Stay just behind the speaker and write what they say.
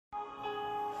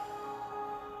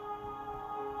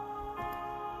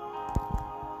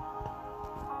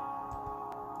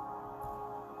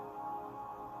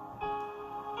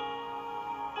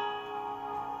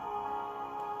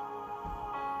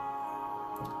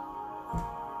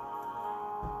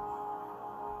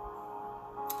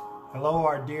Hello,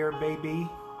 our dear baby,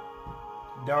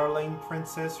 darling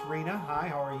Princess Rena. Hi,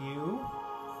 how are you?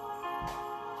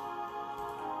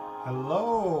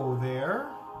 Hello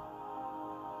there.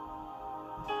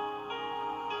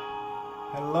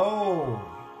 Hello,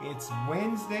 it's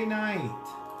Wednesday night.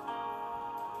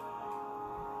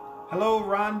 Hello,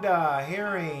 Rhonda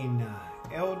Herring,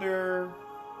 Elder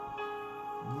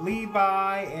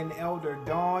Levi, and Elder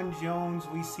Dawn Jones.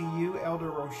 We see you.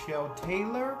 Elder Rochelle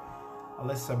Taylor,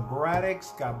 Alyssa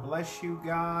Braddix. God bless you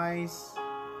guys.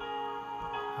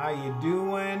 How you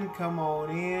doing? Come on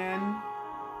in.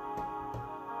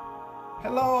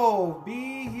 Hello,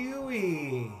 B.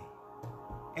 Huey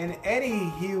and Eddie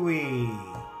Huey.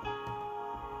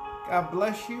 God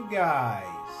bless you guys.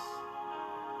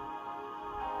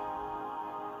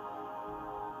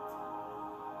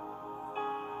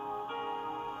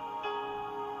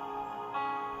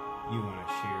 You want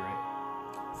to share it?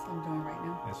 That's what I'm doing right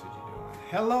now. That's what you're doing.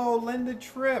 Hello, Linda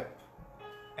Tripp.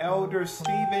 Elder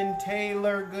Stephen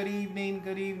Taylor. Good evening,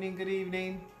 good evening, good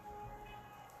evening.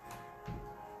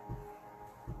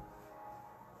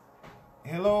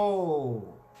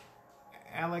 Hello,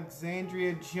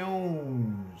 Alexandria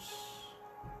Jones.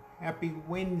 Happy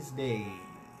Wednesday.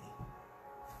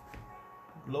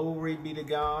 Glory be to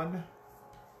God.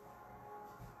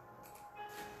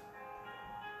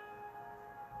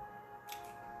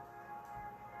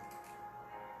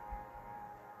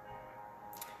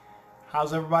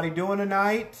 How's everybody doing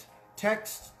tonight?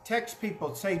 Text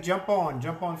people. Say jump on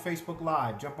Facebook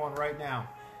Live. Jump on right now.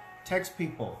 Text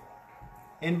people.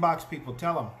 Inbox people.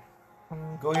 Tell them.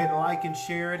 Go ahead and like and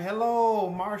share it. Hello,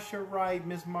 Marsha Wright.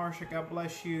 Miss Marsha, God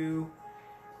bless you.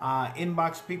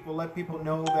 Inbox people. Let people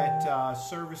know that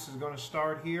service is going to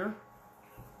start here.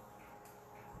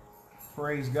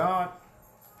 Praise God.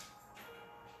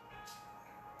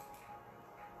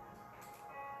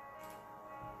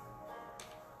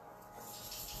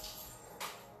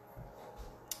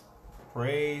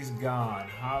 Praise God.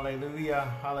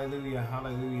 Hallelujah, hallelujah,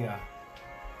 hallelujah.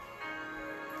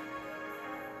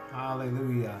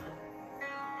 Hallelujah.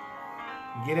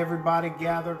 Get everybody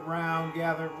gathered round,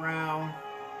 gathered round.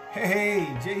 Hey,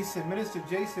 Jason, Minister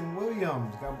Jason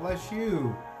Williams, God bless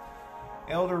you.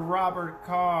 Elder Robert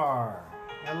Carr,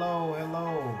 hello,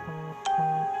 hello.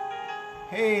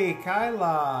 Hey,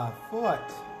 Kyla Foot,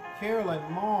 Carolyn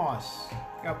Moss,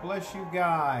 God bless you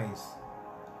guys.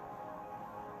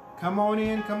 Come on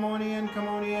in, come on in, come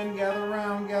on in. Gather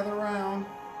around, gather around.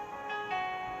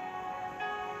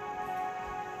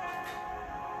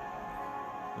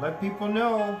 Let people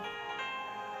know.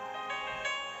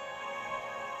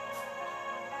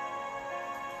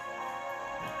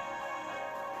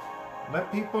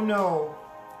 Let people know.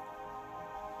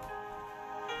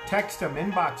 Text them,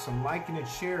 inbox them, like it and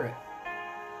share it.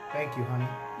 Thank you, honey.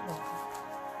 You're welcome.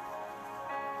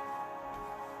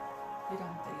 You don't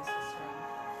have to use this straw.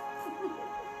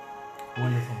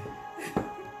 Wonderful.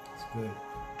 It's good.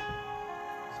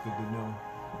 It's good to know.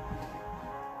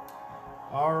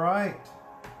 All right.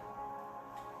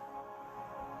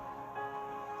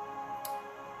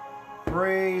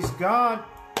 Praise God.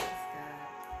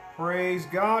 Praise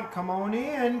God. Come on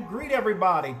in. Greet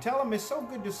everybody. Tell them it's so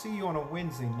good to see you on a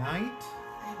Wednesday night.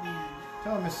 Amen.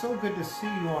 Tell them it's so good to see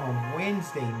you on a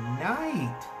Wednesday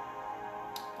night.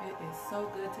 It is so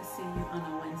good to see you on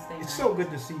a Wednesday night. It's so good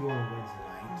to see you on a Wednesday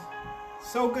night.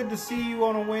 So good to see you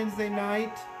on a Wednesday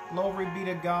night. Glory be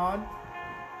to God.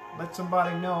 Let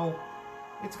somebody know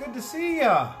it's good to see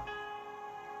ya.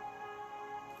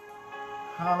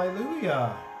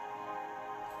 Hallelujah.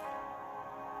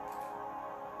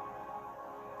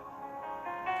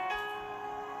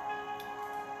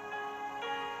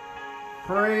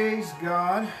 Praise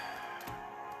God.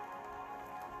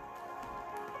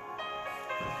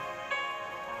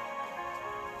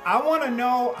 I want to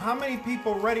know how many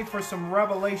people ready for some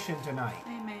revelation tonight.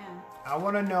 Amen. I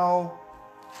want to know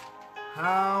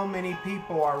how many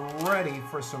people are ready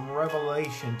for some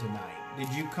revelation tonight.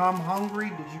 Did you come hungry?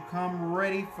 Did you come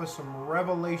ready for some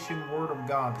revelation word of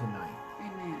God tonight?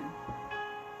 Amen.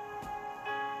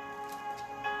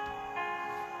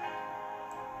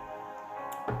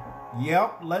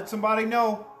 Yep, let somebody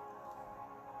know.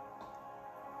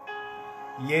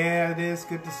 Yeah, it is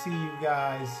good to see you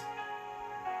guys.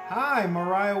 Hi,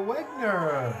 Mariah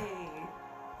Wegner. Hey.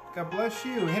 God bless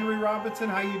you. Henry Robinson,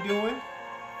 how you doing?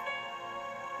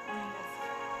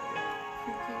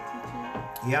 Pre-K teacher?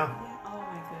 Yeah. Oh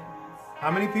my goodness.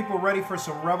 How many people ready for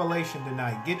some revelation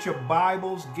tonight? Get your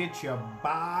Bibles. Get your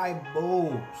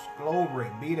Bibles. Glory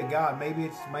be to God. Maybe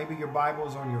your Bible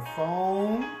is on your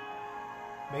phone.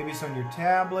 Maybe it's on your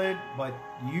tablet. But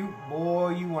you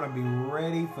want to be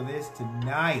ready for this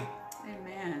tonight.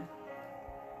 Amen.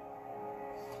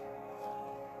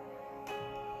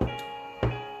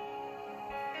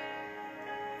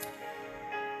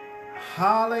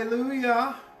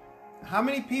 Hallelujah. How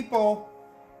many people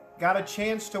got a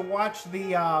chance to watch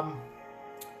the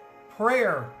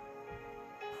prayer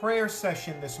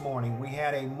session this morning? We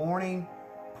had a morning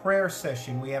prayer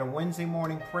session. We had a Wednesday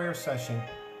morning prayer session.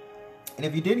 And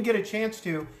if you didn't get a chance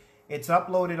to, it's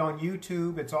uploaded on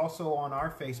YouTube. It's also on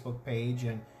our Facebook page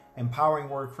and Empowering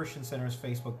Word Christian Center's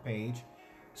Facebook page.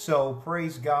 So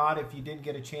praise God. If you didn't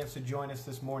get a chance to join us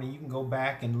this morning, you can go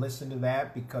back and listen to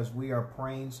that, because we are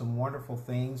praying some wonderful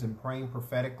things and praying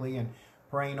prophetically and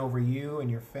praying over you and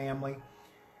your family.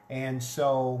 And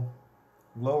so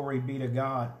glory be to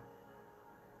God.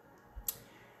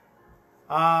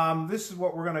 This is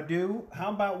what we're going to do.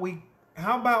 How about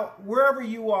wherever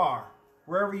you are,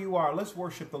 let's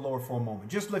worship the Lord for a moment.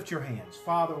 Just lift your hands.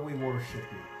 Father, we worship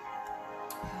you.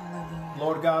 Hallelujah.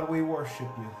 Lord God, we worship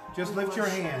you. Just lift your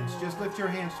hands. Just lift your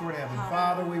hands toward heaven.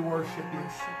 Father, we worship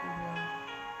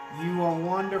you. You are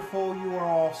wonderful. You are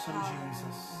awesome,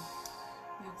 Jesus.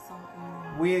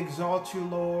 We exalt you,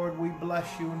 Lord. We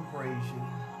bless you and praise you.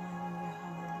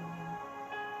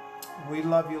 We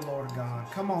love you, Lord God.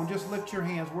 Come on, just lift your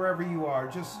hands wherever you are.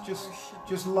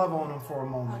 Just love on them for a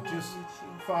moment. Just,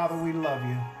 Father, we love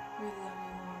you.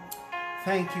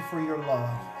 Thank you for your love.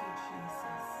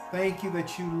 Thank you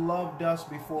that you loved us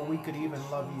before we could even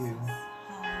love you.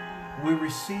 We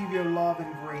receive your love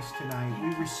and grace tonight.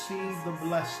 We receive the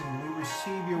blessing. We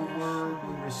receive your word.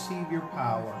 We receive your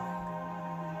power.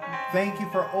 Thank you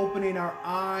for opening our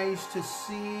eyes to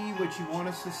see what you want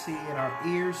us to see and our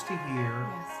ears to hear.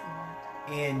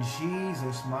 In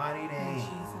Jesus' mighty name. In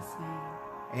Jesus'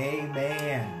 name.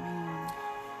 Amen.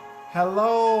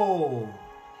 Hello,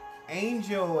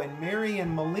 Angel and Mary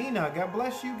and Melina. God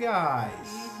bless you guys.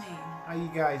 Amen. How you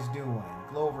guys doing?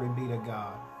 Glory be to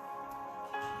God.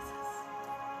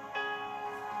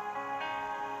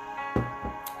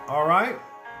 All right.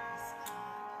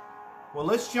 Well,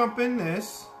 let's jump in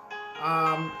this.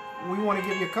 We want to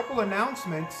give you a couple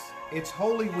announcements. It's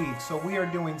Holy Week, so we are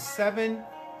doing 7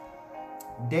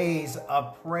 days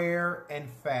of prayer and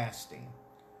fasting.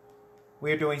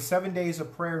 We are doing 7 days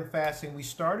of prayer and fasting. We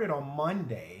started on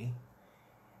Monday,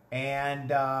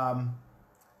 and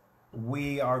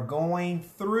we are going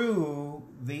through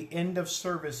the end of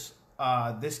service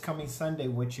this coming Sunday,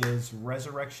 which is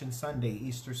Resurrection Sunday,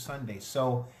 Easter Sunday.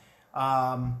 So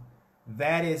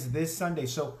that is this Sunday.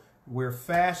 So we're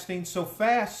fasting. So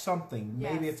fast something.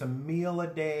 Yes. Maybe it's a meal a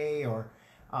day, or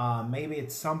maybe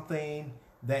it's something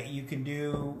that you can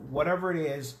do, whatever it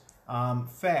is.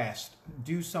 Fast.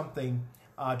 Do something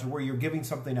to where you're giving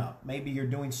something up. Maybe you're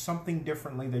doing something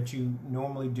differently that you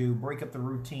normally do. Break up the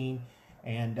routine.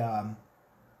 And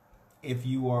if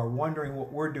you are wondering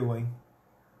what we're doing,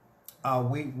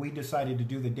 we decided to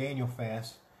do the Daniel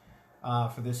fast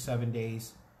for this 7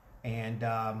 days, and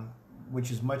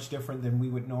which is much different than we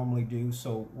would normally do.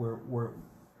 So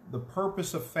the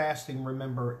purpose of fasting,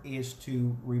 remember, is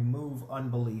to remove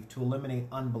unbelief, to eliminate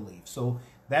unbelief. So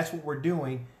that's what we're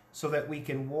doing, so that we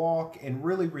can walk and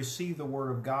really receive the Word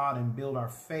of God and build our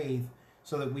faith,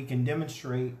 so that we can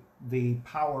demonstrate the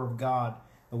power of God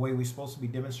the way we're supposed to be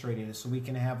demonstrating it, so we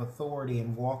can have authority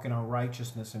and walk in our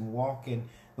righteousness and walk in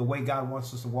the way God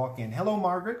wants us to walk in. Hello,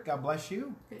 Margaret. God bless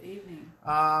you. Good evening.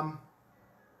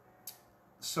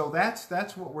 So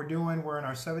that's what we're doing. We're in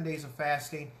our 7 days of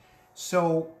fasting.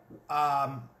 So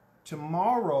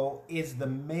tomorrow is the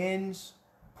men's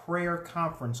prayer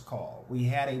conference call. We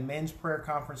had a men's prayer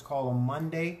conference call on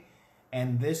Monday,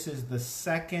 and this is the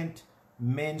second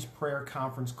men's prayer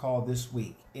conference call this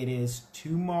week. It is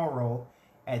tomorrow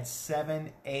at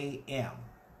 7 a.m.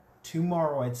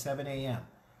 Tomorrow at 7 a.m.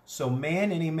 So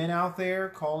men, any men out there,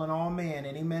 calling all men,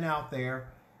 any men out there,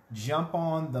 jump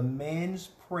on the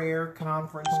men's prayer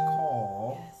conference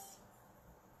call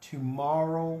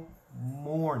tomorrow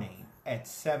morning at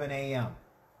 7 a.m.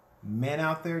 Men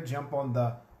out there, jump on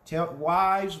the,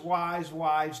 wives,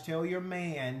 tell your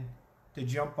man to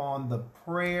jump on the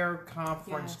prayer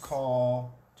conference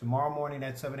call tomorrow morning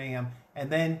at 7 a.m. And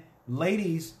then,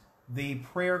 ladies, the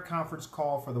prayer conference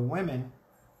call for the women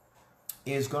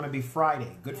is going to be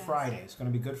Friday, Good Friday. It's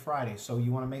going to be Good Friday. So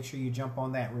you want to make sure you jump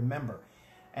on that, remember.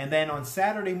 And then on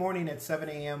Saturday morning at 7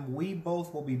 a.m., we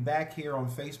both will be back here on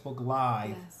Facebook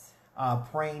Live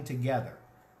praying together,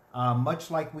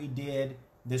 much like we did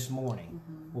this morning.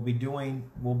 We'll be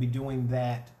doing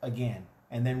that again.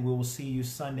 And then we will see you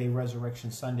Sunday, Resurrection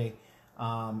Sunday,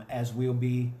 as we'll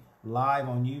be live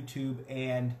on YouTube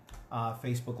and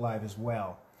Facebook Live as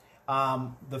well.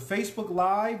 The Facebook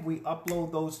Live, we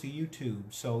upload those to YouTube,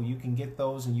 so you can get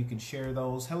those and you can share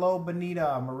those. Hello,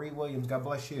 Benita Marie Williams. God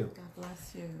bless you. God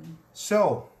bless you.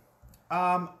 So,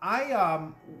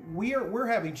 we're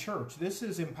having church. This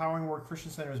is Empowering Word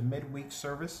Christian Center's midweek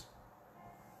service,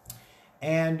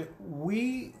 and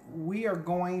we are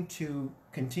going to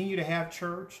continue to have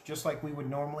church just like we would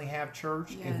normally have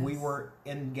church if we were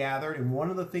gathered. And one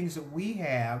of the things that we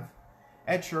have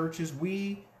at church is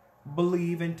we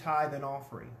believe in tithe and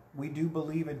offering. We do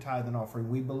believe in tithe and offering.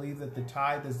 We believe that the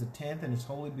tithe is the 10th and it's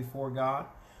holy before God.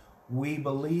 We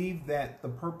believe that the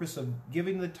purpose of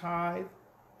giving the tithe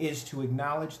is to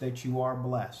acknowledge that you are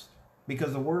blessed,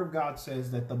 because the Word of God says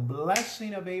that the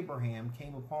blessing of Abraham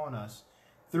came upon us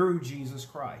through Jesus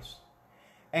Christ.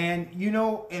 And you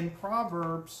know, in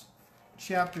Proverbs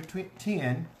chapter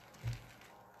 10,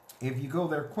 if you go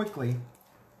there quickly,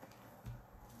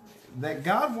 that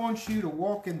God wants you to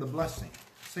walk in the blessing.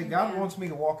 Say, Amen. God wants me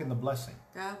to walk in the blessing.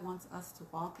 God wants us to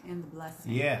walk in the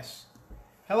blessing. Yes.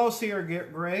 Hello, Sierra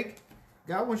Greg.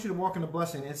 God wants you to walk in the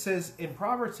blessing. It says in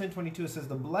Proverbs 10:22, it says,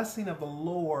 the blessing of the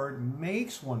Lord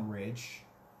makes one rich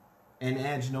and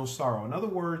adds no sorrow. In other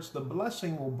words, the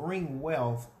blessing will bring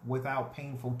wealth without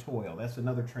painful toil. That's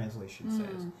another translation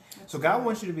says. So God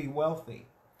wants you to be wealthy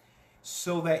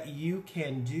so that you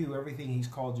can do everything He's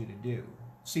called you to do.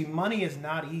 See, money is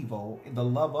not evil. The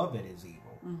love of it is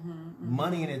evil.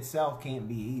 Money in itself can't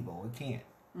be evil. It can't.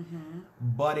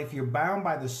 But if you're bound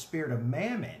by the spirit of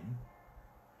mammon,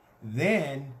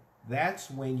 then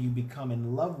that's when you become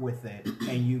in love with it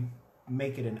and you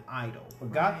make it an idol.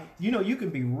 But God, you know, you can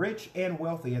be rich and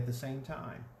wealthy at the same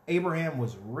time. Abraham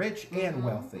was rich and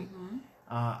wealthy.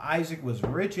 Isaac was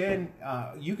rich and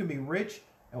you can be rich.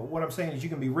 What I'm saying is you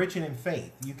can be rich and in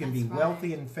faith. You can be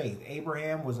wealthy in faith.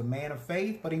 Abraham was a man of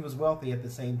faith, but he was wealthy at the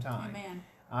same time. Amen.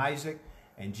 Isaac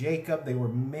and Jacob, they were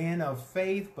men of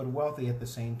faith, but wealthy at the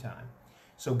same time.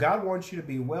 So God wants you to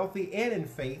be wealthy and in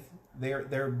faith.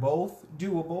 They're both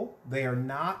doable. They are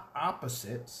not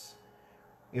opposites.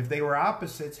 If they were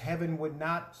opposites, heaven would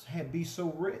not be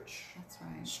so rich. That's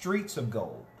right. Streets of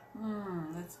gold.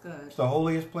 That's good. It's the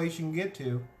holiest place you can get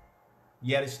to,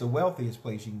 yet it's the wealthiest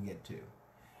place you can get to.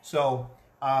 So,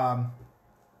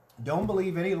 don't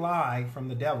believe any lie from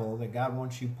the devil that God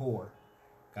wants you poor.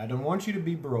 God doesn't want you to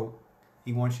be broke.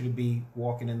 He wants you to be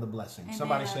walking in the blessing. Amen.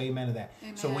 Somebody say amen to that.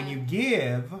 Amen. So when you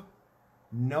give,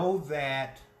 know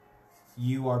that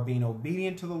you are being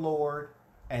obedient to the Lord,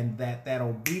 and that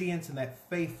obedience and that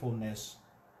faithfulness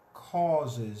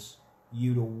causes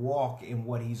you to walk in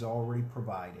what He's already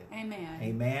provided. Amen.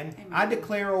 Amen. Amen. I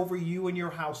declare over you and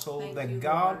your household that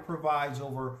God provides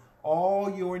over all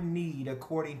your need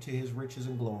according to His riches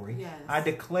and glory. Yes. I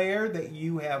declare that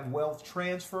you have wealth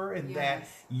transfer and that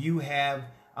you have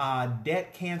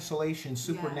debt cancellation,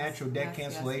 supernatural debt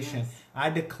cancellation.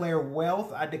 I declare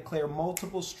wealth. I declare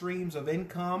multiple streams of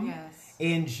income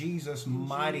in Jesus'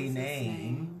 mighty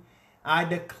name. I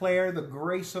declare the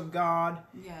grace of God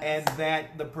and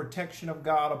that the protection of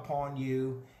God upon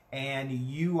you, and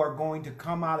you are going to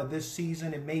come out of this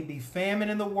season. It may be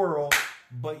famine in the world,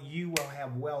 but you will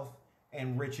have wealth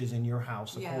and riches in your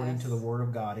house according to the Word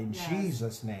of God. In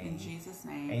Jesus' name. In Jesus'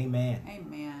 name. Amen.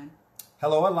 Amen.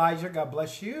 Hello, Elijah. God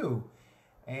bless you.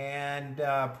 And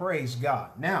praise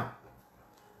God. Now,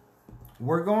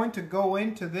 we're going to go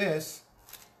into this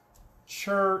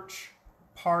church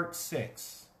part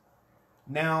 6.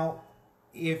 Now,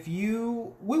 we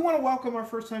want to welcome our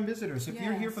first-time visitors. If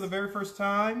you're here for the very first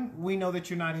time, we know that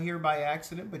you're not here by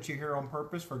accident, but you're here on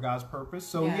purpose for God's purpose.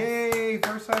 So, yay,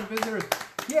 first-time visitors.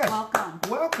 Yes. Welcome.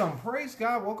 Welcome. Praise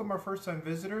God. Welcome our first-time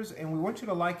visitors. And we want you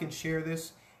to like and share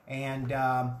this. And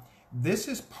this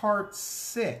is part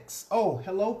 6. Oh,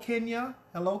 hello, Kenya.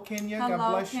 Hello, Kenya. Hello,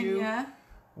 God bless Kenya.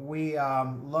 you. We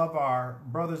love our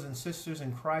brothers and sisters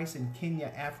in Christ in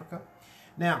Kenya, Africa.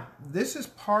 Now, this is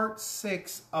part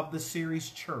 6 of the series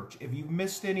Church. If you've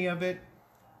missed any of it,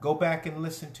 go back and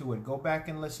listen to it. Go back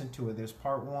and listen to it. There's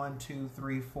part 1, 2,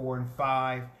 3, 4, and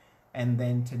 5. And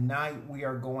then tonight we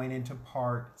are going into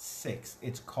part 6.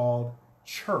 It's called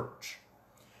Church.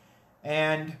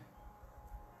 And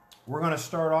we're going to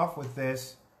start off with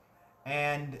this.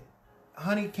 And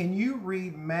honey, can you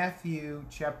read Matthew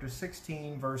chapter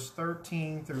 16, verse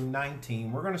 13 through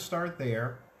 19? We're going to start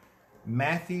there.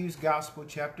 Matthew's Gospel,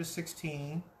 chapter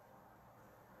 16,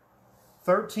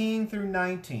 13 through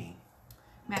 19.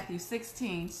 Matthew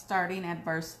 16, starting at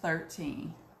verse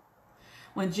 13.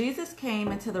 When Jesus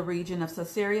came into the region of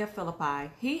Caesarea Philippi,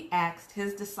 he asked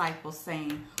his disciples,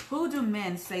 saying, "Who do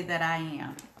men say that I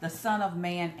am, the Son of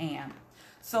Man am?"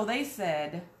 So they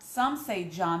said, "Some say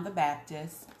John the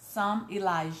Baptist, some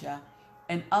Elijah,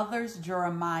 and others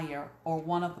Jeremiah or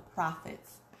one of the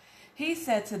prophets. He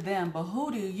said to them, but who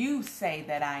do you say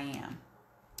that I am?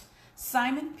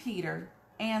 Simon Peter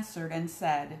answered and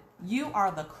said, you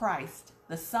are the Christ,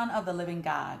 the Son of the living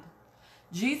God.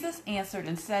 Jesus answered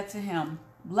and said to him,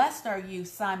 blessed are you,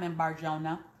 Simon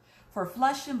Bar-Jonah, for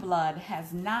flesh and blood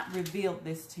has not revealed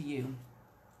this to you,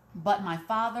 but my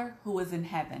Father who is in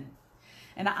heaven.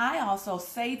 And I also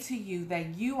say to you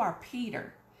that you are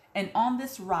Peter, and on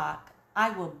this rock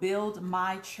I will build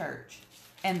my church,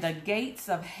 and the gates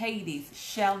of Hades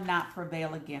shall not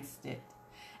prevail against it.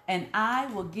 And I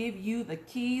will give you the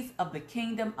keys of the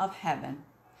kingdom of heaven.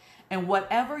 And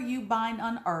whatever you bind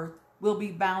on earth will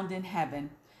be bound in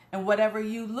heaven, and whatever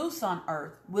you loose on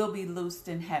earth will be loosed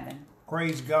in heaven.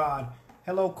 Praise God.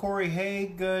 Hello, Corey. Hey,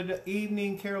 good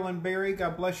evening, Carolyn Berry.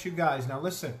 God bless you guys. Now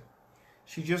listen,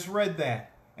 she just read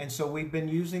that. And so we've been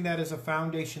using that as a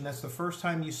foundation. That's the first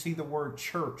time you see the word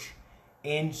church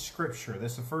in Scripture.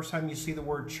 That's the first time you see the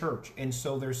word church. And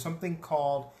so there's something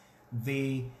called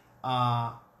the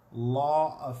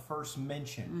law of first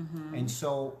mention. And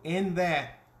so in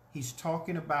that, he's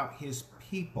talking about his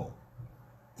people.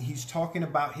 He's talking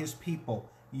about his people.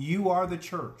 You are the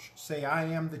church. Say, I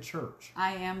am the church.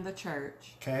 I am the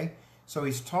church. Okay? So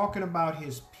he's talking about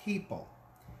his people.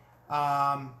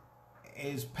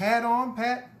 Is Pat on?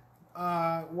 Pat?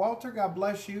 Walter, God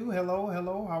bless you. Hello,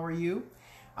 hello. How are you?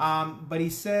 But he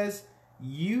says,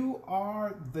 you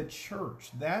are the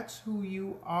church. That's who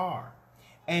you are.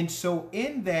 And so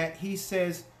in that, he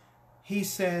says,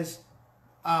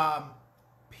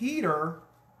 Peter,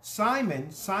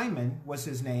 Simon was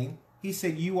his name. He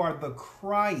said, you are the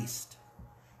Christ.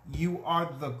 You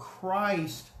are the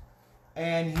Christ.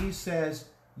 And he says,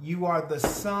 you are the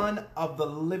Son of the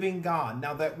living God.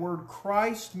 Now that word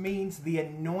Christ means the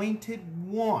anointed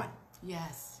one.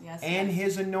 Yes, yes. And yes.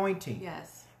 his anointing.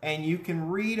 Yes. And you can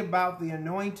read about the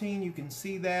anointing. You can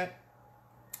see that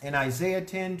in Isaiah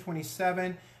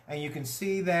 10:27. And you can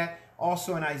see that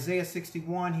also in Isaiah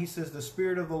 61, he says, the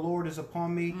Spirit of the Lord is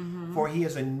upon me, for he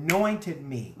has anointed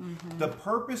me. The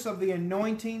purpose of the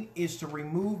anointing is to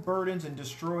remove burdens and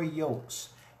destroy yokes.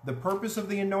 The purpose of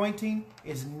the anointing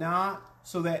is not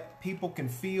so that people can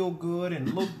feel good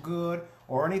and look good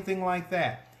or anything like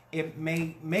that. It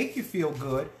may make you feel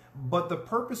good, but the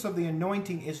purpose of the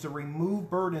anointing is to remove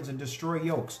burdens and destroy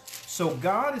yokes. So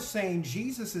God is saying,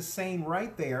 Jesus is saying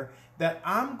right there that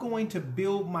I'm going to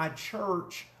build my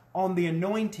church on the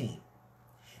anointing,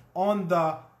 on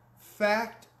the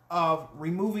fact of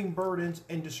removing burdens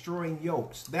and destroying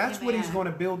yokes. That's Amen. what he's going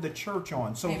to build the church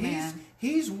on. So Amen.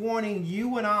 he's wanting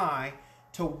you and I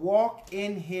to walk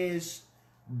in his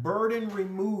burden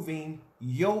removing,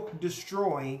 yoke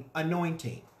destroying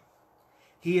anointing.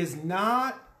 He is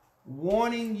not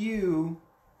wanting you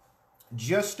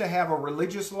just to have a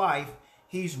religious life.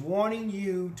 He's wanting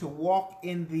you to walk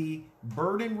in the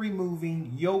burden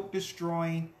removing, yoke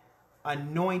destroying,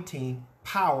 anointing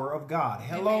power of God.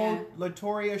 Hello, Amen.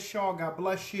 LaToya Shaw. God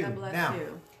bless you. God bless now,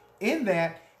 you. in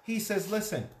that, he says,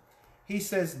 listen, he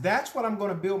says, that's what I'm going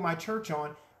to build my church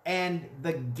on, and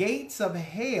the gates of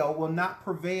hell will not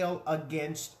prevail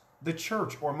against the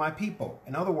church or my people.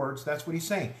 In other words, that's what he's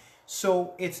saying.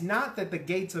 So it's not that the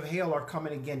gates of hell are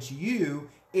coming against you.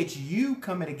 It's you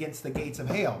coming against the gates of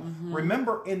hell.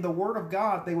 Remember, in the Word of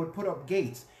God, they would put up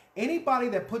gates. Anybody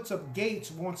that puts up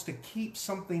gates wants to keep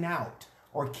something out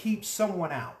or keep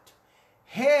someone out.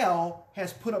 Hell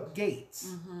has put up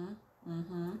gates.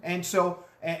 And so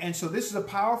this is a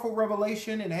powerful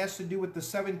revelation. It has to do with the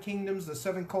 7 kingdoms, the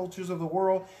 7 cultures of the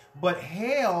world. But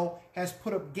hell has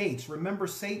put up gates. Remember,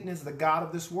 Satan is the god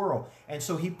of this world. And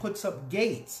so he puts up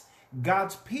gates.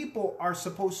 God's people are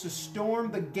supposed to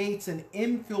storm the gates and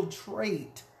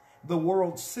infiltrate the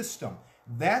world system.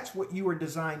 That's what you were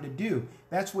designed to do.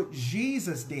 That's what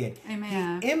Jesus did.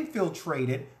 Amen. He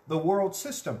infiltrated the world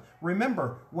system.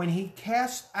 Remember, when he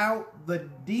cast out the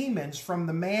demons from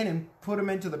the man and put them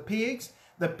into the pigs,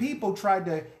 the people tried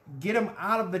to get him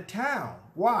out of the town.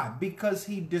 Why? Because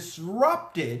he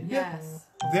disrupted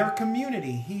their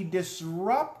community. He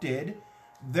disrupted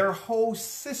their whole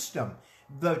system.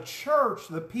 The church,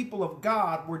 the people of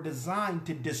God, were designed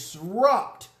to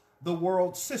disrupt the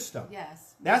world system.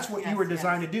 Yes. That's what you were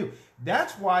designed to do.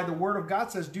 That's why the Word of God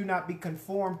says, do not be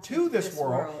conformed to this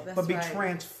world, but be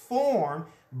transformed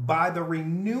by the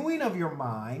renewing of your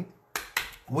mind,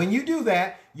 When you do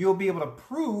that, you'll be able to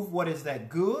prove what is that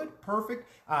good, perfect,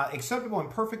 acceptable, and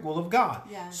perfect will of God.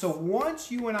 Yes. So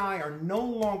once you and I are no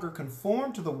longer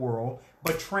conformed to the world,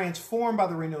 but transformed by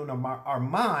the renewing of our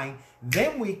mind,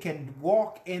 then we can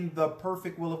walk in the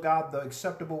perfect will of God, the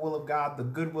acceptable will of God, the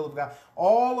good will of God.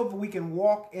 We can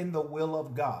walk in the will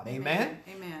of God. Amen?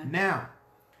 Amen. Now,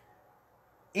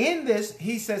 in this,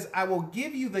 he says, I will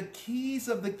give you the keys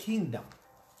of the kingdom.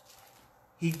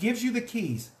 He gives you the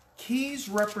keys. Keys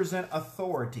represent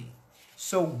authority.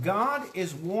 So God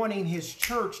is wanting his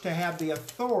church to have the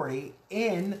authority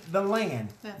in the land.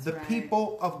 That's the right.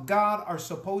 people of God are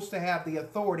supposed to have the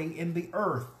authority in the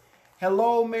earth.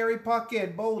 Hello, Mary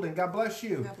Puckett Bolden. God bless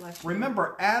you. God bless you.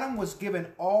 Remember, Adam was given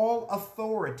all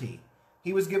authority.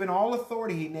 He was given all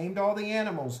authority. He named all the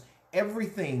animals,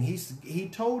 everything. He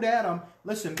told Adam,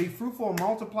 listen, be fruitful and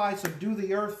multiply, subdue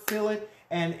the earth, fill it,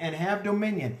 and have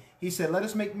dominion. He said, let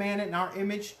us make man in our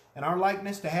image and our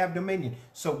likeness to have dominion.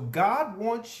 So God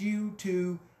wants you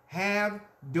to have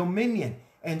dominion.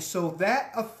 And so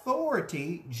that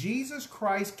authority, Jesus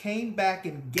Christ came back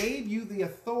and gave you the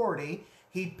authority.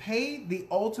 He paid the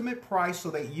ultimate price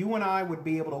so that you and I would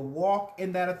be able to walk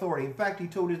in that authority. In fact, he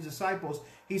told his disciples,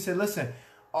 he said, listen,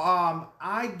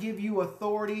 I give you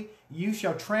authority. You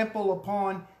shall trample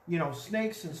upon,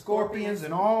 snakes and scorpions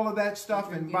and all of that stuff.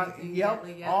 And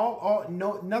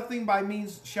nothing by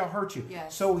means shall hurt you.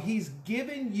 Yes. So he's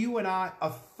given you and I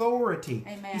authority.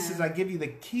 Amen. He says, I give you the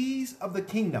keys of the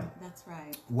kingdom. That's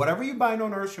right. Whatever you bind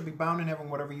on earth shall be bound in heaven.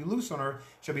 Whatever you loose on earth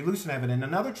shall be loosed in heaven. And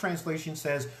another translation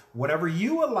says, whatever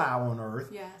you allow on earth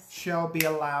Yes. shall be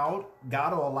allowed.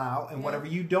 God will allow. And whatever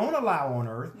you don't allow on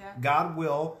earth, God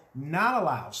will not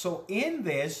allow. So in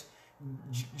this,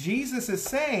 Jesus is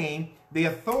saying the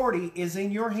authority is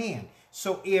in your hand.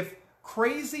 So if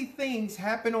crazy things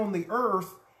happen on the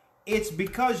earth, it's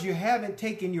because you haven't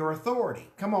taken your authority.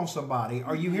 Come on, somebody.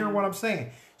 Are you hearing what I'm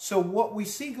saying? So what we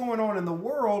see going on in the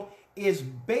world is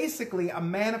basically a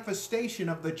manifestation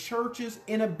of the church's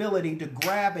inability to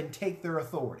grab and take their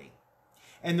authority.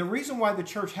 And the reason why the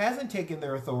church hasn't taken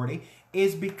their authority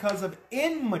is because of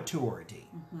immaturity.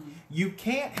 You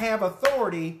can't have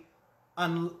authority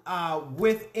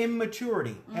with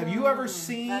immaturity. Have you ever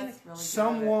seen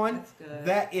someone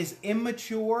that is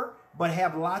immature but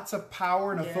have lots of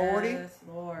power and authority? Yes,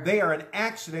 Lord. They are an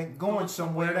accident going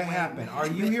somewhere to happen. Are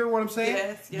you hearing what I'm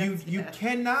saying? Yes, You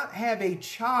cannot have a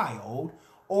child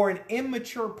or an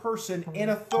immature person in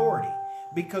authority,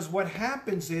 because what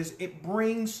happens is it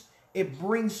brings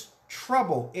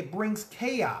trouble. It brings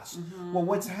chaos. Well,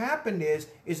 what's happened is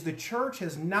the church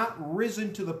has not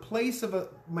risen to the place of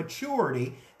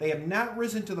maturity. They have not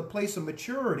risen to the place of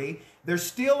maturity. They're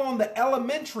still on the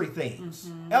elementary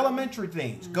things. Elementary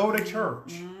things. Go to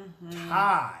church.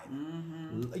 Tithe.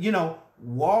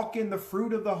 Walk in the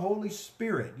fruit of the Holy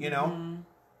Spirit.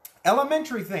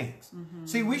 Elementary things.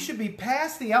 See, we should be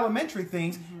past the elementary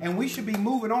things, and we should be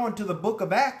moving on to the book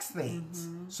of Acts things.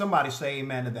 Somebody say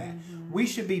amen to that. We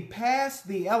should be past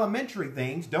the elementary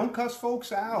things. Don't cuss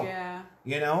folks out.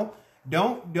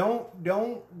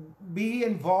 Don't be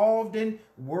involved in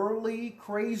worldly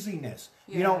craziness.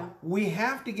 We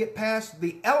have to get past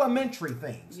the elementary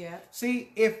things.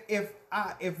 See,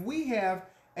 if we have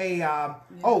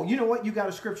oh, you know what? You got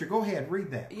a scripture. Go ahead,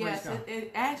 read that. Yes,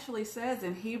 it actually says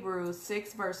in Hebrews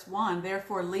 6 verse 1,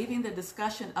 therefore, leaving the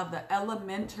discussion of the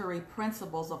elementary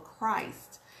principles of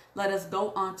Christ, let us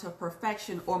go on to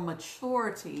perfection or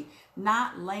maturity,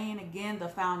 not laying again the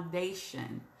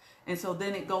foundation. And so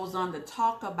then it goes on to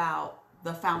talk about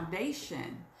the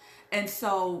foundation. And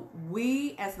so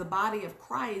we, as the body of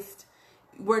Christ,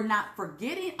 we're not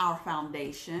forgetting our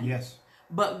foundation. Yes.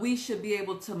 But we should be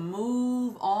able to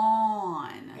move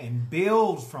on. And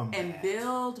build from that. And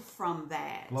build from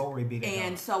that. Glory be to God.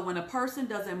 And so when a person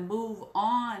doesn't move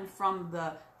on from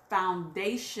the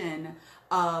foundation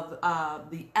of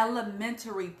the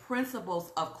elementary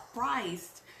principles of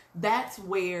Christ, that's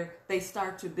where they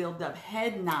start to build up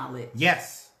head knowledge.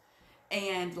 Yes.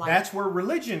 And that's where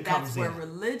religion comes in. That's where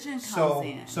religion comes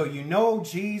in. So you know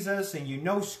Jesus and you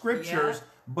know scriptures,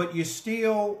 but you're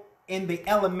still in the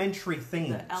elementary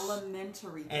things. The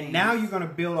elementary things. And now you're going to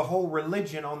build a whole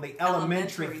religion on the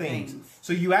elementary things.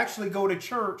 So you actually go to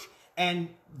church and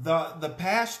the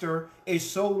pastor is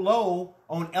so low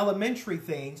on elementary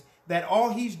things that all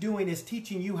he's doing is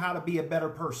teaching you how to be a better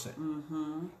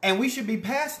person. And we should be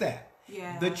past that.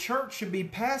 The church should be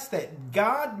past that.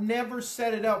 God never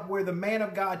set it up where the man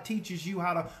of God teaches you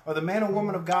how to, or the man or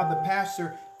woman of God, the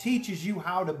pastor, teaches you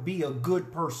how to be a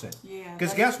good person.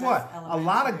 Because guess what? A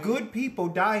lot of good people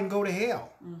die and go to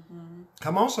hell.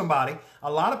 Come on, somebody.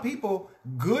 A lot of people,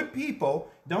 good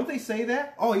people, don't they say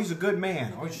that? Oh, he's a good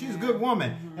man. Or she's a good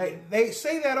woman. Hey, they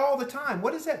say that all the time.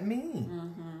 What does that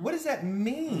mean? What does that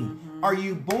mean? Are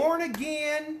you born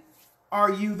again?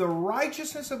 Are you the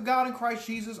righteousness of God in Christ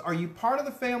Jesus? Are you part of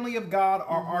the family of God,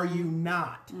 or are you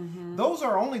not? Those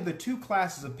are only the two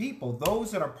classes of people,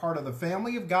 those that are part of the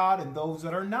family of God and those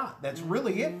that are not. That's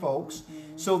really it, folks.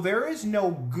 So there is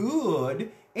no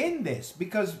good in this,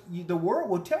 because the world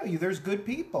will tell you there's good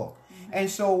people. And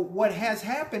so what has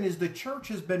happened is the church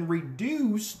has been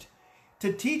reduced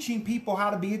to teaching people how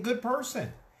to be a good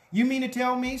person. You mean to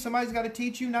tell me somebody's got to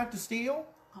teach you not to steal?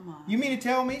 Come on. You mean to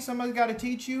tell me somebody's got to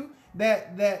teach you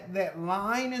that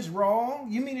line is wrong?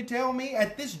 You mean to tell me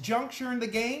at this juncture in the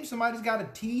game somebody's got to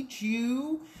teach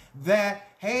you that,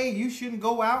 hey, you shouldn't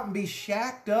go out and be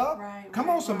shacked up? Right, Come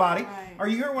right, on, somebody. right. Are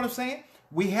you hearing what I'm saying?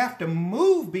 We have to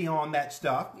move beyond that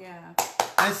stuff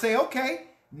and say, okay,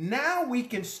 now we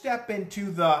can step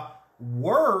into the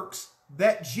works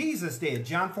that Jesus did.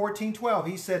 John 14:12,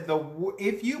 he said,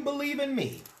 if you believe in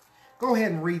me, go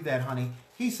ahead and read that, honey.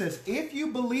 He says, if you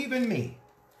believe in me,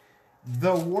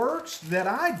 the works that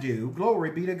I do,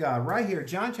 glory be to God. Right here,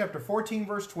 John chapter 14,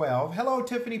 verse 12. Hello,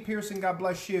 Tiffany Pearson. God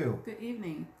bless you. Good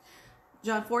evening.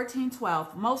 John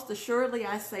 14:12. Most assuredly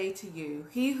I say to you,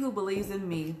 he who believes in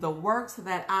me, the works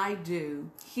that I do,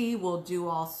 he will do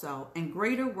also. And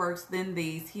greater works than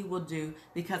these he will do,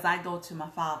 because I go to my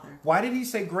Father. Why did he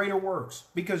say greater works?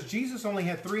 Because Jesus only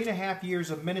had 3.5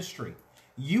 years of ministry.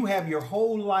 You have your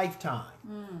whole lifetime.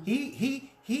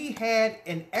 He had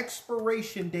an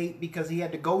expiration date because he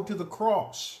had to go to the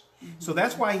cross. So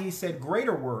that's why he said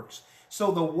greater works.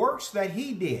 So the works that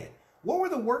he did, what were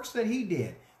the works that he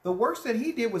did? The works that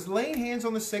he did was laying hands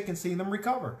on the sick and seeing them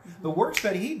recover. The works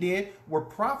that he did were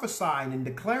prophesying and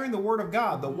declaring the word of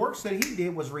God. The works that he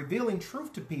did was revealing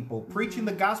truth to people, preaching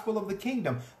the gospel of the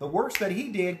kingdom. The works that he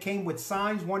did came with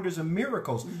signs, wonders, and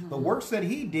miracles. The works that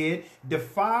he did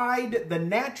defied the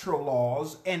natural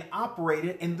laws and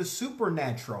operated in the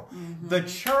supernatural. The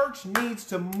church needs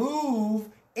to move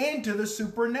into the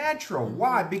supernatural.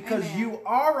 Why? Because you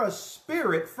are a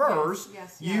spirit first.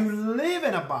 You live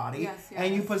in a body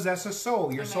and you possess a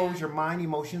soul. Your soul is your mind,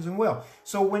 emotions, and will.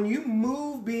 So when you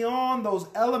move beyond those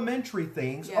elementary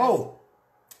things, oh,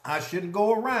 I shouldn't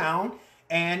go around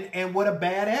and with a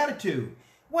bad attitude.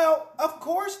 Well, of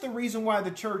course, the reason why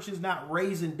the church is not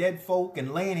raising dead folk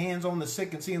and laying hands on the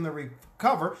sick and seeing them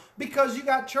recover, because you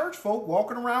got church folk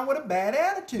walking around with a bad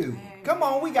attitude. Amen. Come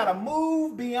on, we got to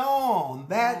move beyond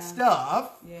that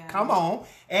stuff. Come on.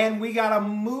 And we got to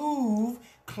move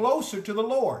closer to the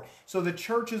Lord. So the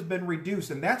church has been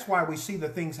reduced, and that's why we see the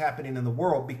things happening in the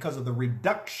world, because of the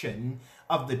reduction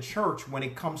of the church when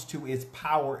it comes to its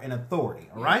power and authority.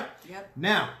 All right?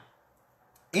 Now,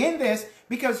 in this,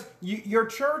 because your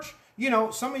church, you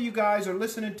know, some of you guys are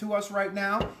listening to us right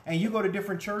now, and you go to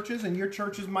different churches, and your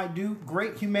churches might do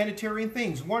great humanitarian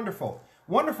things. Wonderful,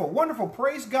 wonderful, wonderful.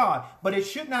 Praise God. But it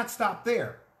should not stop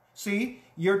there. See,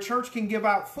 your church can give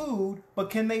out food, but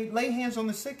can they lay hands on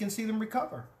the sick and see them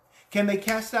recover? Can they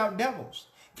cast out devils?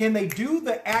 Can they do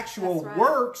the actual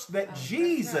works that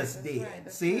Jesus did?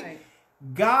 See,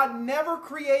 God never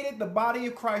created the body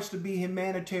of Christ to be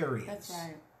humanitarians. That's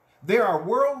right. There are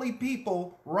worldly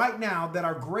people right now that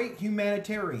are great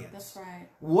humanitarians. That's right.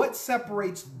 What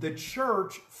separates the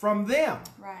church from them?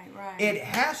 Right, right. It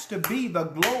has to be the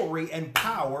glory and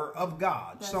power of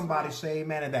God. That's Somebody right. say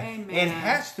amen to that. Amen. It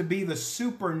has to be the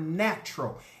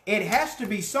supernatural. It has to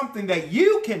be something that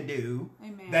you can do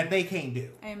that they can't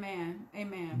do. Amen.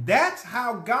 Amen. That's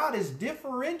how God is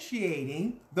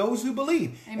differentiating those who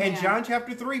believe. Amen. In John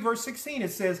chapter 3, verse 16, it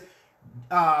says,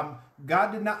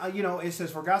 God did not, it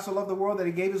says, for God so loved the world that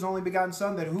he gave his only begotten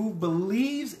son, that who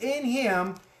believes in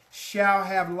him shall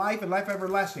have life and life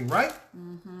everlasting, right?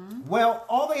 Well,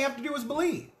 all they have to do is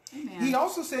believe. Amen. He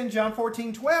also said in John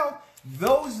 14:12,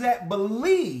 those that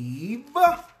believe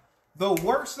the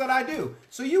works that I do.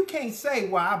 So you can't say,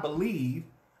 well, I believe,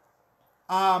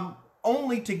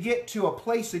 only to get to a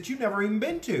place that you've never even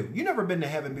been to. You've never been to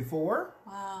heaven before.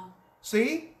 Wow.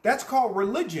 See, that's called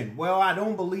religion. Well, I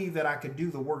don't believe that I could do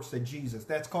the works of Jesus.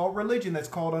 That's called religion. That's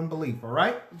called unbelief. All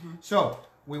right. So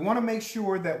we want to make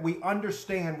sure that we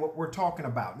understand what we're talking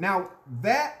about. Now,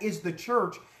 that is the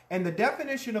church. And the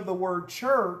definition of the word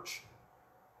church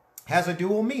has a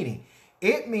dual meaning.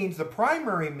 It means, the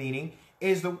primary meaning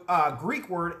is the Greek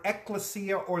word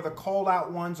ekklesia, or the called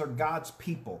out ones, or God's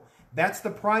people. That's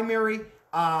the primary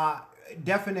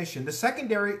definition. The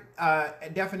secondary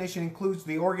definition includes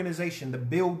the organization, the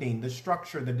building, the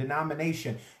structure, the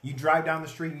denomination. You drive down the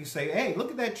street and you say, hey,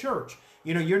 look at that church.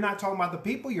 You know, you're not talking about the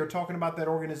people, you're talking about that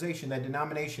organization, that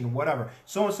denomination, whatever.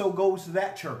 So-and-so goes to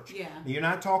that church. Yeah. You're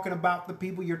not talking about the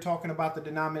people, you're talking about the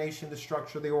denomination, the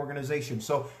structure, the organization.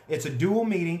 So it's a dual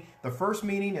meaning. The first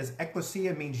meaning is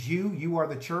ecclesia, means you are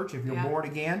the church if you're born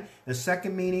again. The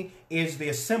second meaning is the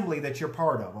assembly that you're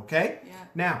part of, okay? Yeah.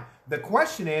 Now, the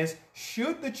question is,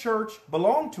 should the church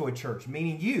belong to a church?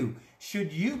 Meaning you.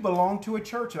 Should you belong to a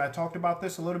church? And I talked about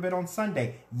this a little bit on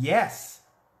Sunday. Yes.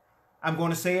 I'm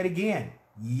going to say it again.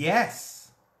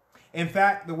 Yes. In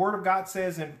fact, the Word of God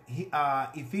says in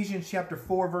Ephesians chapter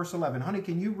 4, verse 11. Honey,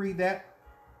 can you read that?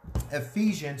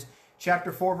 Ephesians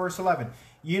chapter 4, verse 11.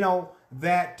 You know,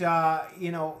 that,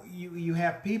 you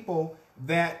have people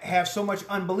that have so much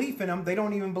unbelief in them, they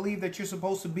don't even believe that you're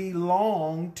supposed to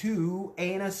belong to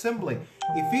an assembly.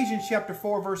 Ephesians chapter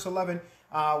 4, verse 11.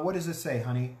 What does it say,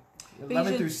 honey?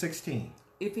 11 through 16.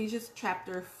 Ephesians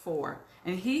chapter 4.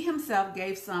 And he himself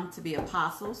gave some to be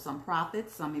apostles, some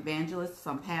prophets, some evangelists,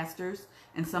 some pastors,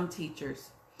 and some teachers,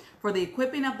 for the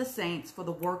equipping of the saints, for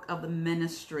the work of the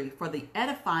ministry, for the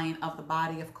edifying of the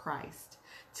body of Christ,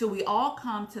 till we all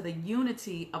come to the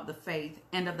unity of the faith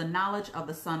and of the knowledge of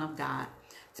the Son of God,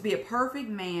 to be a perfect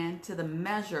man, to the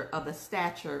measure of the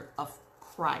stature of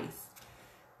Christ.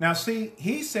 Now, see,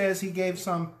 he says he gave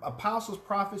some apostles,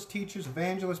 prophets, teachers,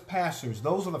 evangelists, pastors.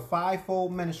 Those are the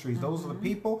fivefold ministries. Those are the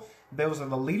people. Those are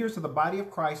the leaders of the body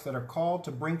of Christ that are called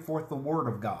to bring forth the word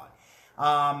of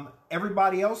God.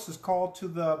 Everybody else is called to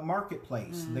the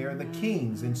marketplace. They're the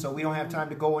kings. And so we don't have time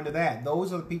to go into that.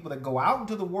 Those are the people that go out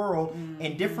into the world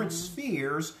in different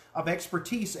spheres of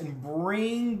expertise and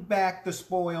bring back the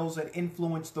spoils that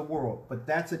influence the world. But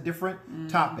that's a different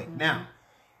topic. Now,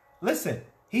 listen.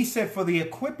 He said, for the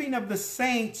equipping of the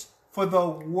saints for the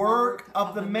work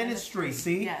of the ministry.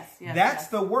 See, that's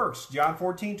the works. John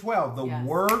 14:12. The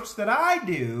works that I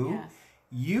do,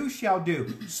 you shall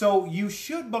do. So you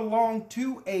should belong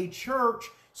to a church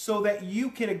so that you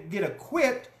can get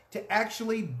equipped to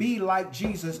actually be like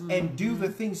Jesus and do the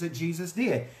things that Jesus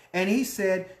did. And he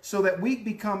said, so that we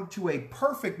become to a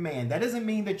perfect man. That doesn't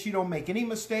mean that you don't make any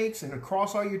mistakes and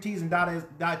cross all your T's and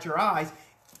dot your I's.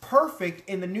 Perfect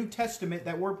in the New Testament,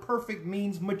 that word perfect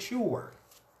means mature.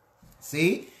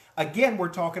 See, again, we're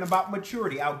talking about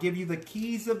maturity. I'll give you the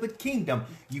keys of the kingdom.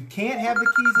 You can't have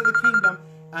the keys of the kingdom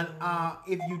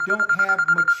if you don't have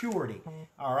maturity.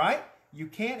 All right? You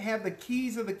can't have the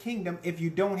keys of the kingdom if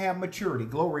you don't have maturity.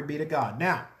 Glory be to God.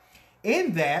 Now,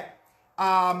 in that,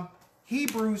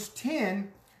 Hebrews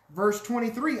 10, verse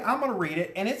 23, I'm going to read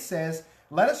it, and it says,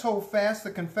 let us hold fast the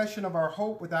confession of our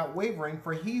hope without wavering,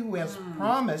 for he who has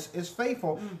promised is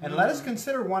faithful. And let us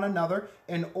consider one another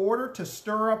in order to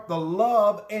stir up the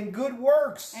love and good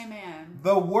works. Amen.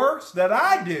 The works that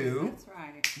I do, that's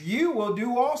right, you will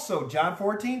do also. John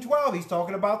 14:12, he's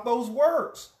talking about those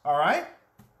works. All right?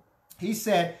 He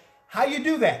said, how you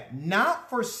do that? Not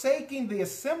forsaking the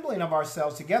assembling of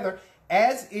ourselves together,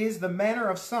 as is the manner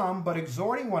of some, but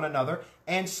exhorting one another,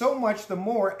 and so much the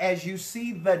more as you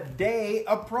see the day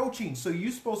approaching. So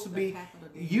you're supposed to be,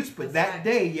 that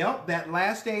day, that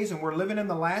last days, and we're living in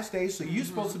the last days, so you're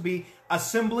supposed to be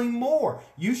assembling more.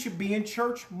 You should be in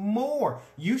church more.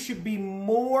 You should be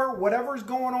more, whatever's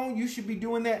going on, you should be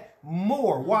doing that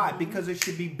more. Why? Because it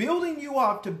should be building you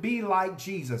up to be like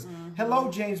Jesus. Hello,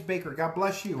 James Baker. God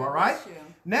bless you, all right?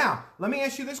 Now, let me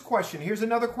ask you this question. Here's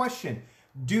another question.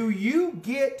 Do you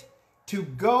get to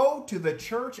go to the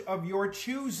church of your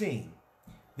choosing?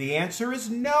 The answer is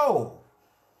no.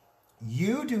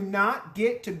 You do not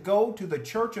get to go to the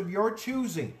church of your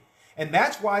choosing. And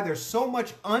that's why there's so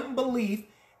much unbelief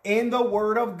in the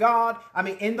Word of God. I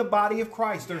mean, in the body of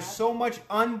Christ. There's so much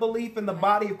unbelief in the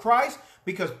body of Christ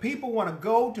because people want to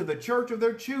go to the church of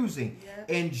their choosing.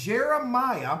 In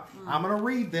Jeremiah, I'm going to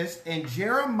read this. In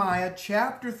Jeremiah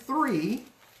chapter 3,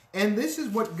 and this is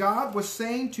what God was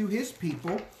saying to his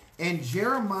people in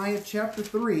Jeremiah chapter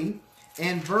 3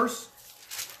 and verse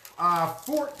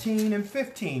 14 and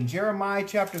 15. Jeremiah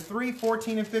chapter 3,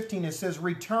 14 and 15. It says,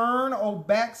 return, O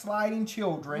backsliding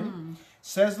children,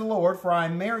 says the Lord, for I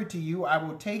am married to you. I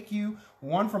will take you,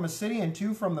 one from a city and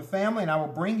two from the family, and I will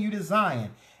bring you to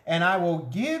Zion. And I will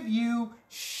give you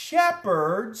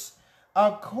shepherds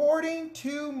according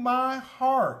to my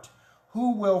heart,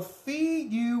 who will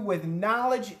feed you with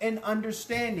knowledge and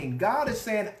understanding. God is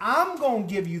saying, I'm going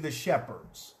to give you the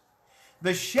shepherds.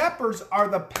 The shepherds are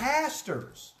the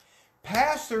pastors.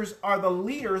 Pastors are the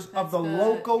leaders of the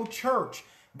local church.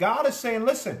 God is saying,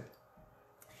 listen,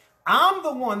 I'm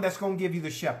the one that's going to give you the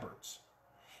shepherds.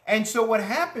 And so what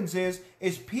happens is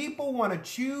people want to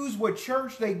choose what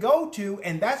church they go to,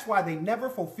 and that's why they never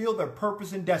fulfill their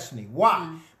purpose and destiny.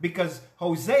 Why? Because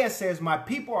Hosea says, my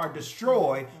people are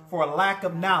destroyed for a lack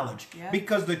of knowledge.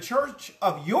 Because the church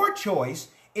of your choice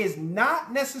is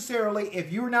not necessarily, if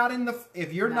you're not in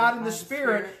the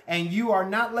spirit and you are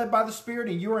not led by the Spirit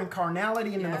and you're in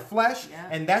carnality and in the flesh,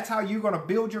 and that's how you're going to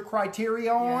build your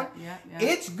criteria on,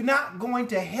 it's not going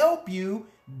to help you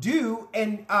do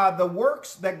the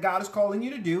works that God is calling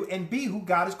you to do and be who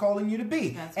God is calling you to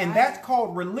be. That's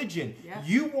called religion.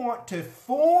 You want to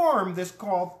form this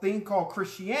thing called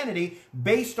Christianity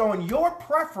based on your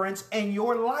preference and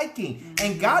your liking.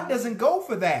 And God doesn't go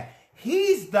for that.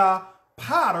 He's the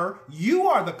potter, you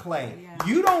are the clay.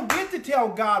 You don't get to tell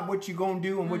God what you're going to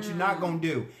do and what you're not going to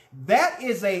do. That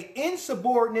is a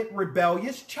insubordinate,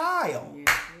 rebellious child.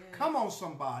 Come on,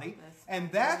 somebody.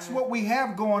 And that's what we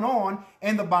have going on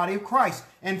in the body of Christ.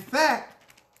 In fact,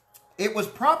 it was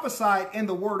prophesied in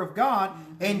the Word of God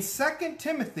in 2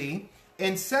 Timothy.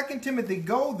 In 2 Timothy,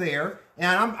 go there, and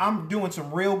I'm doing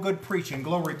some real good preaching.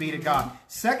 Glory be to God.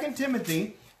 2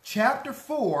 Timothy chapter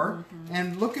 4,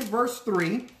 and look at verse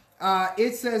 3.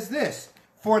 It says this,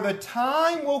 for the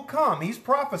time will come, he's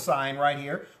prophesying right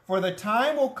here, for the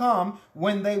time will come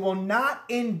when they will not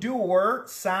endure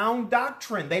sound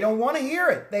doctrine. They don't want to hear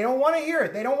it. They don't want to hear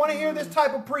it. They don't want to hear this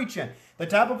type of preaching. The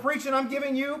type of preaching I'm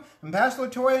giving you, and Pastor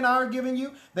LaToya and I are giving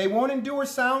you, they won't endure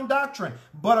sound doctrine,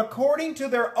 but according to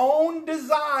their own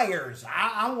desires.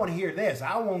 I want to hear this.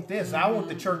 I want this. I want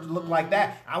the church to look like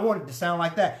that. I want it to sound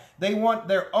like that. They want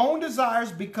their own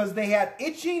desires because they have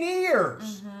itching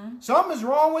ears. Something is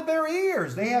wrong with their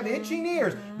ears. They have itching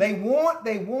ears. They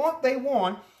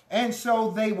want. And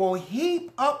so they will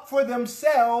heap up for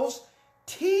themselves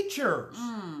teachers.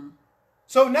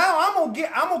 So now I'm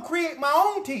gonna create my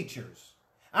own teachers.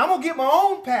 I'm gonna get my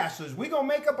own pastors. We're gonna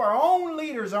make up our own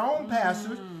leaders, our own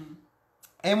pastors.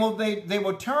 And they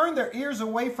will turn their ears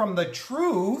away from the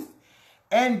truth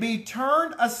and be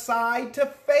turned aside to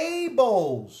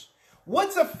fables.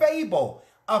 What's a fable?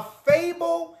 A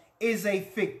fable is a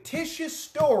fictitious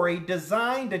story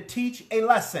designed to teach a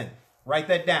lesson. Write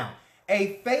that down.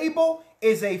 A fable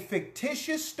is a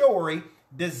fictitious story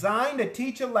designed to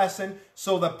teach a lesson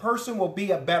so the person will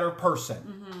be a better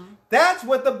person. That's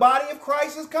what the body of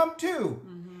Christ has come to.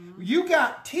 You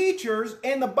got teachers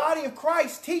in the body of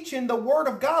Christ teaching the Word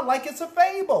of God like it's a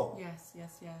fable.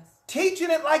 Teaching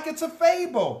it like it's a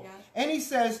fable. And he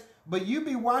says, but you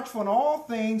be watchful in all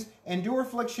things, endure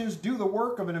afflictions, do the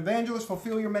work of an evangelist,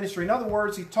 fulfill your ministry. In other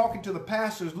words, he's talking to the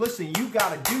pastors. Listen, you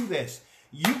got to do this.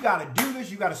 You got to do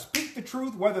this. You got to speak the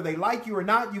truth, whether they like you or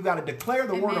not. You got to declare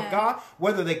the Word of God,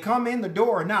 whether they come in the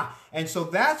door or not. And so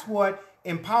that's what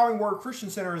Empowering Word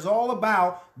Christian Center is all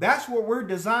about. That's what we're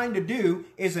designed to do,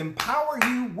 is empower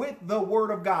you with the Word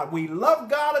of God. We love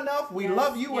God enough. We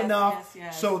love you enough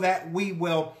so that we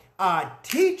will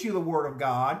teach you the Word of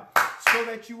God so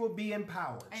that you will be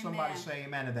empowered. Somebody say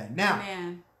amen to that. Now,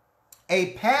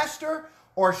 a pastor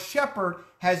or shepherd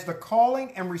has the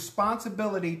calling and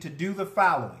responsibility to do the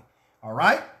following. All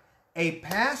right? A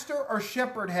pastor or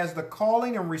shepherd has the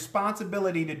calling and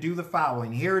responsibility to do the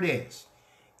following. Here it is.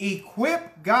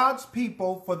 Equip God's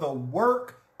people for the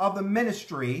work of the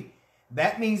ministry.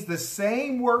 That means the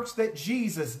same works that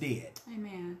Jesus did.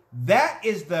 Amen. That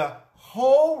is the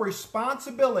whole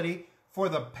responsibility for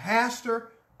the pastor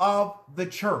of the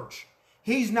church.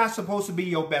 He's not supposed to be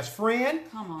your best friend.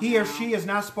 He or she is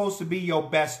not supposed to be your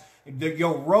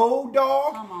road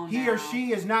dog. He or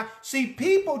she is not. See,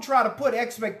 people try to put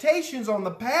expectations on the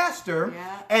pastor,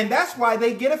 and that's why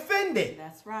they get offended.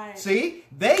 That's right. See,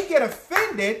 they get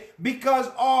offended because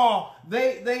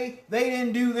they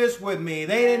didn't do this with me.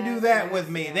 They didn't do that with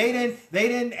me. They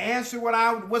didn't answer what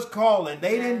I was calling.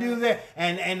 They didn't do that,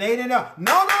 and they didn't know.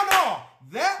 No.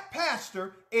 That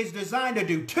pastor is designed to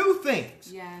do two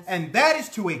things. And that is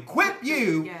to equip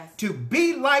you to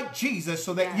be like Jesus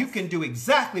so that you can do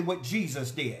exactly what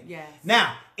Jesus did.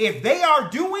 Now, if they are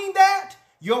doing that,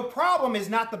 your problem is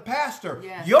not the pastor.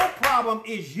 Your problem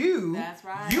is you. That's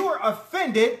right. You are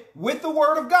offended with the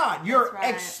Word of God. You're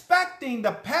expecting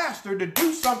the pastor to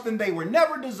do something they were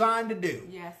never designed to do.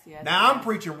 Now, I'm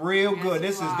preaching real good.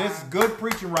 This is good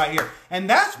preaching right here. And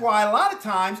that's why a lot of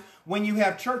times when you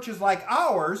have churches like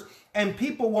ours and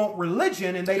people want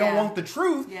religion and they don't want the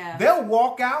truth, they'll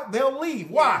walk out, they'll leave.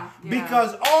 Why?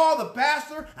 Because the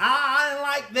pastor, I didn't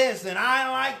like this and I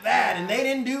didn't like that and they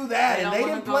didn't do that and they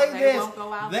didn't play this.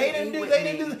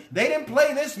 They didn't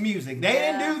play this music. They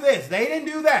didn't do this. They didn't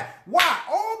do that. Why?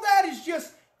 All that is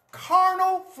just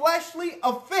carnal, fleshly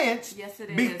offense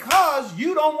because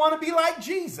you don't want to be like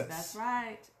Jesus. That's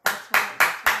right. That's right.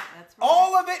 That's right. That's right.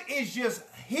 All of it is just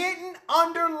hidden,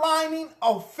 underlining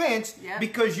offense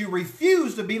because you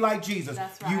refuse to be like Jesus.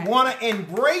 That's right. You want to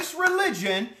embrace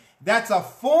religion. That's a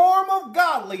form of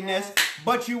godliness,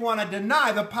 but you want to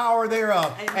deny the power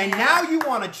thereof. Amen. And now you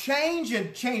want to change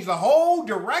the whole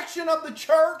direction of the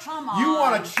church. Come on. You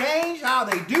want to change how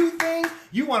they do things.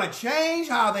 You want to change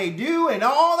how they do and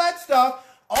all that stuff.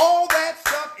 All that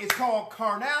stuff is called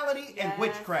carnality and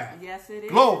witchcraft. Yes, it is.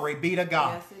 Glory be to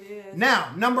God. Yes, it is.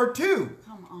 Now, number 2.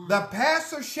 Come on. The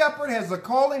pastor shepherd has the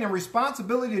calling and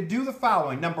responsibility to do the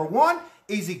following. Number 1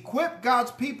 is equip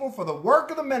God's people for the work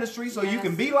of the ministry so you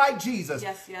can be like Jesus.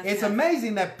 It's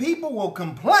amazing that people will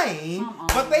complain,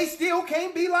 but they still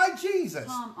can't be like Jesus.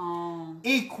 Come on.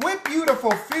 Equip you to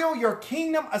fulfill your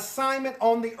kingdom assignment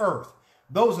on the earth.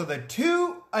 Those are the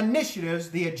 2 initiatives,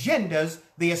 the agendas,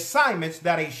 the assignments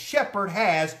that a shepherd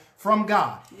has from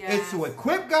God. It's to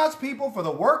equip God's people for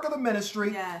the work of the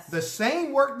ministry, the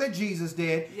same work that Jesus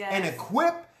did, and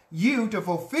equip you to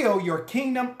fulfill your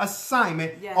kingdom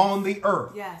assignment on the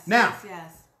earth. Now,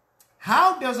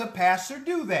 how does a pastor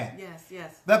do that?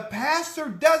 The pastor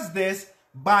does this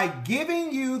by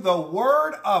giving you the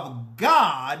word of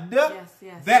God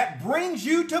that brings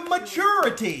you to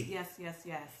maturity.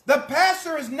 The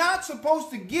pastor is not supposed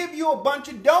to give you a bunch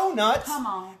of donuts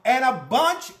and a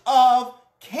bunch of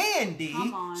candy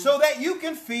so that you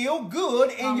can feel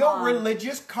good in your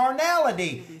religious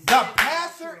carnality. The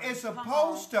pastor is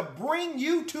supposed to bring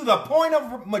you to the point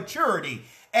of maturity.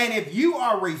 And if you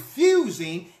are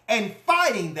refusing and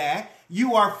fighting that,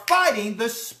 you are fighting the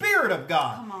Spirit of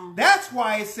God. That's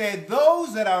why it said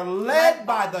those that are led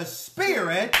by the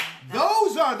Spirit,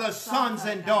 those are the sons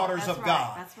and daughters of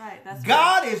God. That's right.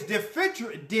 God is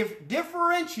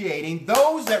differentiating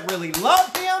those that really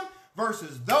love Him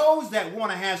versus those that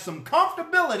want to have some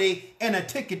comfortability and a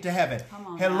ticket to heaven.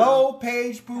 Hello,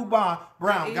 Paige Pooh Brown.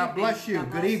 God bless you.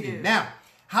 Good evening. Now,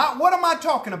 what am I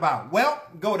talking about? Well,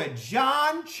 go to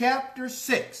John chapter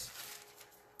 6.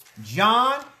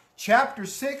 John chapter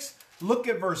 6, look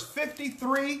at verse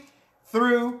 53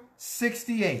 through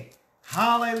 68.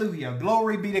 Hallelujah.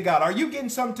 Glory be to God. Are you getting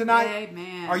some tonight?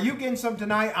 Amen. Are you getting some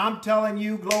tonight? I'm telling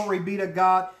you, glory be to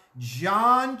God.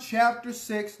 John chapter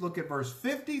 6, look at verse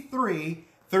 53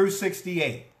 through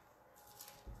 68.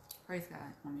 Praise God.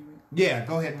 Let me read. Yeah,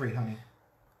 go ahead and read, honey.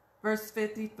 Verse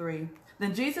 53.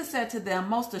 Then Jesus said to them,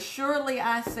 most assuredly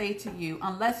I say to you,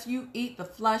 unless you eat the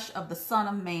flesh of the Son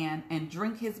of Man and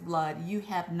drink his blood, you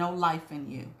have no life in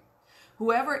you.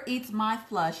 Whoever eats my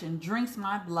flesh and drinks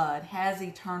my blood has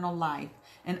eternal life,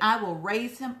 and I will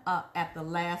raise him up at the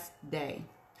last day.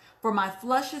 For my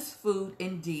flesh is food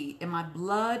indeed, and my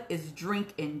blood is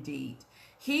drink indeed.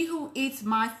 He who eats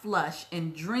my flesh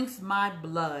and drinks my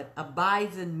blood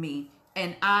abides in me,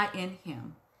 and I in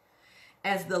him.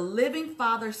 As the living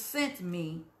Father sent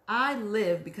me, I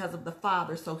live because of the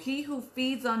Father, so he who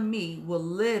feeds on me will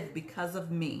live because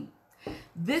of me.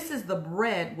 This is the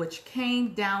bread which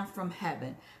came down from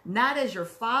heaven, not as your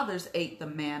fathers ate the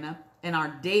manna and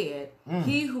are dead.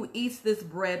 He who eats this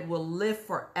bread will live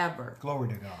forever. Glory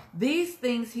to God. These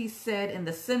things he said in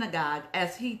the synagogue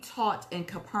as he taught in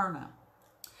Capernaum.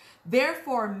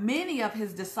 Therefore, many of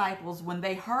his disciples, when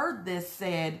they heard this,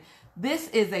 said, this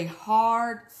is a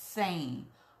hard saying.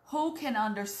 Who can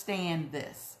understand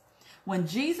this? When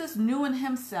Jesus knew in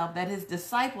himself that his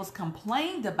disciples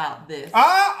complained about this. We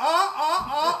got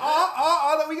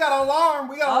an alarm.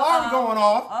 We got an alarm going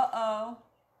off.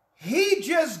 He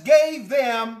just gave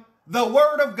them the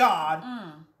word of God,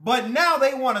 but now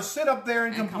they want to sit up there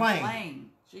and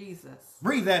complain. Jesus.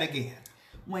 Read that again.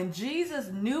 When Jesus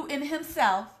knew in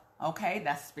himself, okay,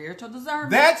 that's spiritual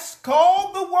discernment. That's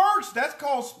called the works. That's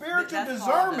called spiritual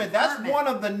discernment. Called That's one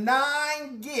of the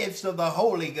 9 gifts of the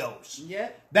Holy Ghost.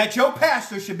 Yep. That your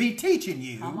pastor should be teaching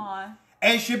you. Come on.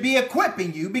 And should be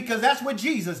equipping you, because that's what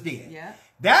Jesus did. Yep.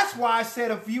 That's why I said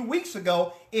a few weeks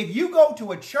ago, if you go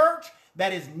to a church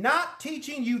that is not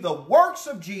teaching you the works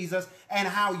of Jesus and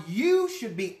how you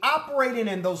should be operating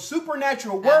in those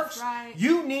supernatural works,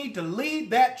 you need to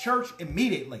leave that church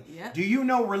immediately. Yep. Do you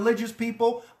know religious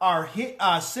people are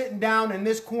sitting down in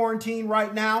this quarantine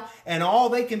right now, and all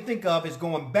they can think of is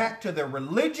going back to their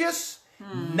religious,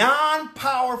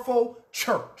 non-powerful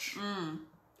church?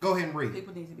 Go ahead and read.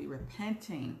 People need to be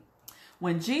repenting.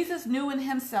 When Jesus knew in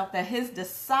himself that his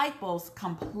disciples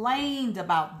complained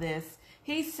about this,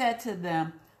 he said to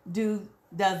them,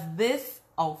 does this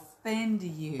offend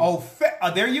you?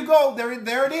 There you go. There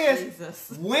it is.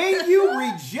 Jesus. When you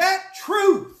reject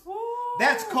truth,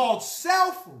 that's called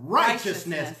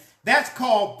self-righteousness. That's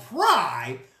called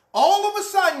pride. All of a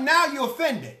sudden, now you're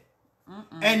offended.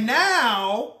 And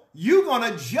now you're going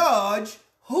to judge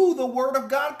who the word of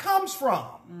God comes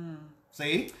from.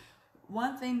 See?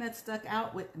 One thing that stuck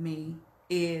out with me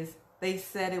is they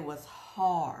said it was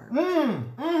hard.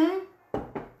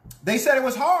 They said it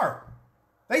was hard.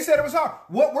 They said it was hard.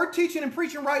 What we're teaching and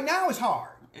preaching right now is hard.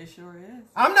 It sure is.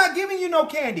 I'm not giving you no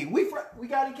candy. We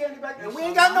got any candy back there? We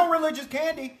ain't got no religious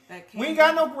candy. We ain't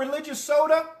got no religious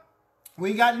soda. We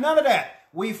ain't got none of that.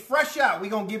 We fresh out. We're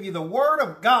going to give you the word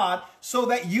of God so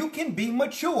that you can be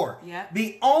mature. Yep.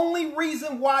 The only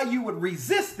reason why you would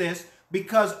resist this,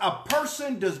 because a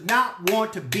person does not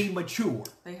want to be mature.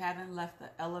 They haven't left the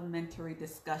elementary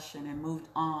discussion and moved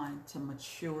on to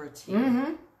maturity.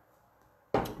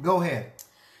 Go ahead.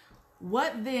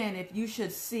 What then if you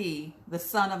should see the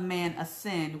Son of Man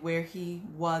ascend where he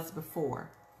was before?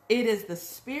 It is the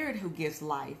Spirit who gives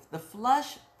life. The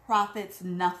flesh profits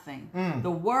nothing.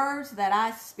 The words that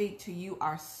I speak to you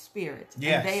are spirit,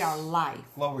 and they are life.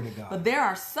 Glory to God. But there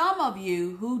are some of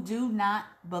you who do not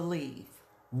believe.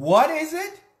 What is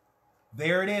it?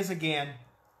 There it is again.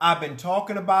 I've been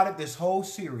talking about it this whole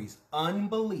series.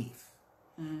 Unbelief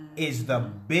is the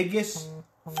biggest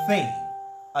thing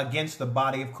against the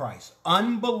body of Christ.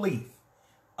 Unbelief.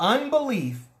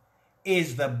 Unbelief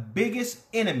is the biggest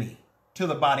enemy to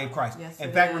the body of Christ. Yes,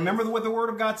 in fact, remember what the word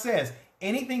of God says.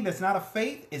 Anything that's not of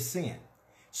faith is sin.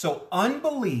 So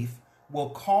unbelief will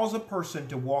cause a person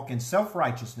to walk in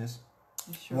self-righteousness,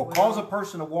 will cause a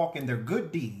person to walk in their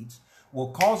good deeds, will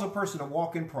cause a person to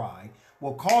walk in pride,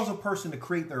 will cause a person to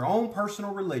create their own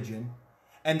personal religion,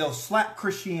 and they'll slap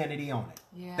Christianity on it.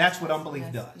 Yes, that's what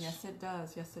unbelief does. Yes, it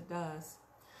does. Yes, it does.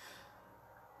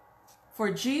 For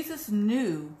Jesus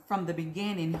knew from the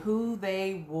beginning who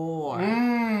they were,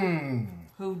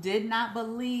 who did not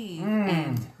believe,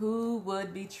 and who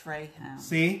would betray him.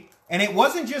 See? And it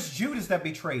wasn't just Judas that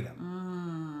betrayed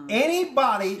him.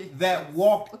 Anybody that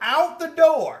walked out the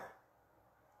door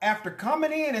after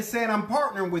coming in and saying, I'm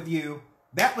partnering with you,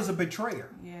 that was a betrayer.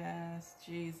 Yes,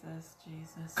 Jesus.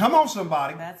 Come on,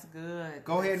 somebody. That's good.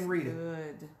 Go ahead and read it.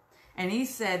 Good. And he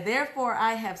said, therefore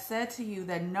I have said to you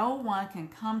that no one can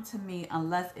come to me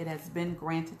unless it has been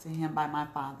granted to him by my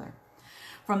Father.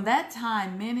 From that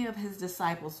time, many of his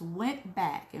disciples went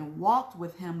back and walked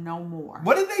with him no more.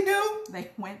 What did they do?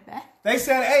 They went back. They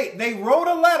said, hey, they wrote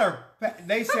a letter.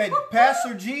 They said,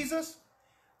 Pastor Jesus,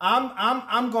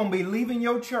 I'm going to be leaving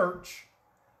your church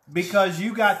because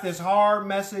you got this hard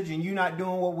message and you're not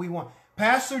doing what we want.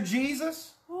 Pastor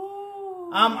Jesus,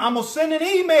 I'm going to send an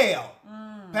email.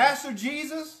 Pastor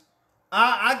Jesus,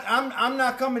 I'm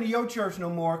not coming to your church no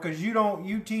more because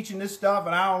you teaching this stuff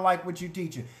and I don't like what you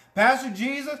teaching. Pastor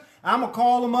Jesus, I'm going to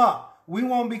call him up. We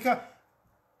won't become.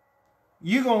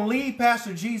 You're going to leave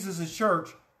Pastor Jesus' church,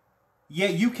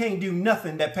 yet you can't do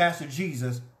nothing that Pastor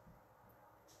Jesus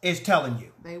is telling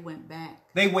you. They went back.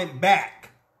 They went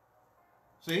back.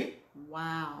 See?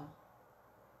 Wow.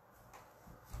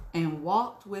 And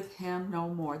walked with him no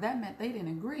more. That meant they didn't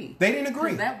agree. They didn't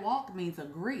agree. That walk means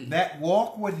agree. That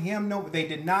walk with him, no, they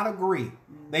did not agree.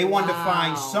 They wanted to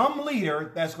find some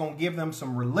leader that's going to give them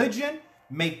some religion,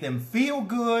 make them feel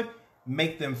good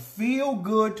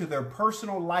to their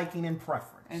personal liking and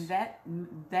preference. And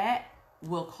that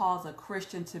will cause a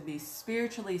Christian to be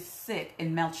spiritually sick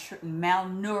and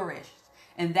malnourished.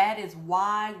 And that is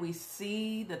why we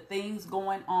see the things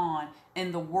going on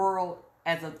in the world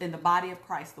in the body of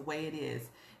Christ the way it is.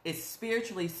 It's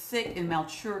spiritually sick and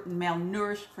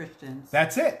malnourished Christians.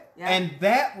 That's it. Yep. And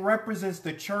that represents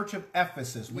the church of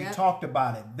Ephesus. We talked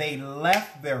about it. They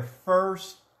left their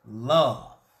first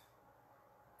love.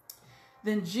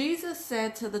 Then Jesus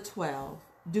said to the 12,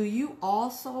 do you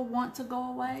also want to go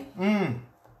away?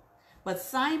 But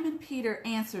Simon Peter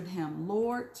answered him,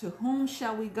 Lord, to whom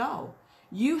shall we go?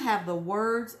 You have the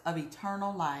words of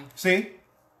eternal life. See?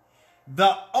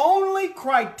 The only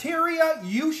criteria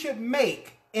you should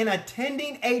make in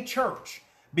attending a church,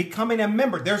 becoming a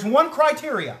member, there's one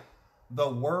criteria: the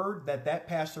word that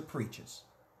pastor preaches.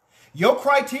 Your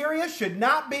criteria should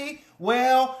not be,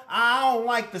 well, I don't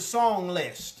like the song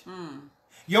list.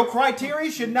 Your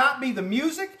criteria should not be the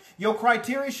music. Your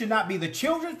criteria should not be the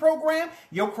children's program.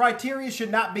 Your criteria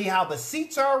should not be how the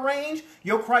seats are arranged.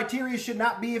 Your criteria should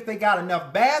not be if they got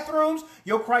enough bathrooms.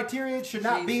 Your criteria should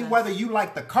not be whether you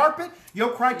like the carpet.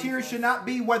 Your criteria should not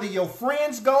be whether your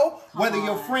friends go, whether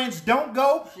your friends don't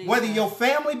go, whether your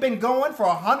family been going for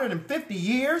 150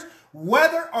 years,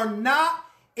 whether or not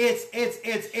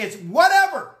it's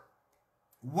whatever.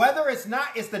 Whether it's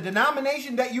the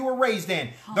denomination that you were raised in.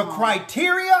 The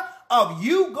criteria of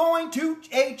you going to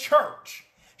a church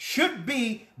should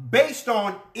be based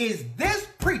on, is this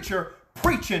preacher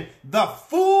preaching the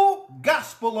full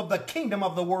gospel of the kingdom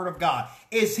of the word of God?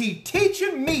 Is he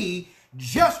teaching me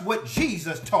just what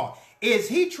Jesus taught? Is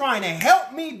he trying to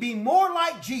help me be more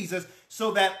like Jesus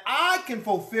so that I can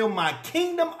fulfill my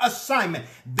kingdom assignment?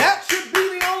 That should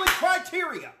be the only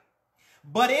criteria.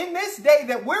 But in this day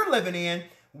that we're living in,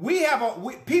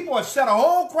 people have set a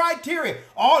whole criteria.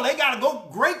 Oh, they got to go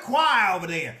great choir over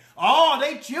there. Oh,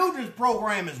 their children's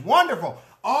program is wonderful.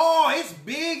 Oh, it's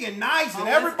big and nice, and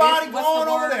everybody going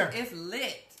over there. It's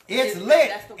lit. It's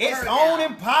lit. It's on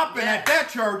and popping at that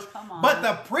church. But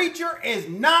the preacher is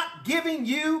not giving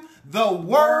you the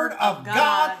word of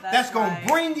God that's going to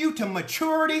bring you to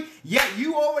maturity. Yet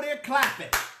you over there clapping.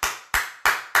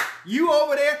 You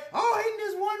over there, oh, ain't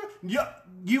this wonderful?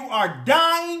 You are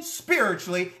dying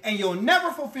spiritually, and you'll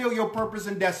never fulfill your purpose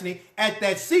and destiny at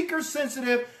that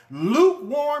seeker-sensitive,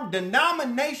 lukewarm,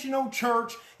 denominational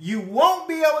church. You won't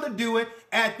be able to do it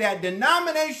at that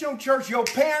denominational church your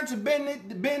parents have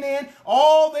been in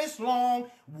all this long.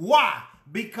 Why?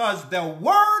 Because the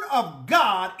word of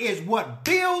God is what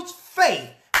builds faith.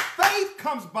 Faith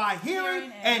comes by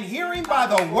hearing, and hearing by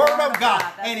the word of God.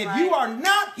 And if you are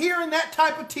not hearing that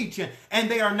type of teaching, and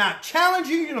they are not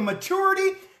challenging you to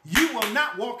maturity, you will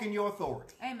not walk in your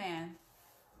authority. Amen.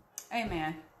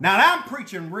 Amen. Now I'm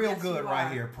preaching real good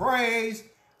right here. Praise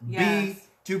be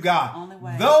to God. Only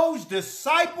way. Those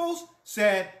disciples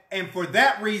said, and for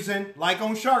that reason, like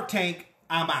on Shark Tank,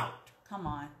 I'm out. Come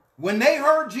on. When they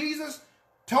heard Jesus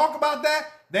talk about that,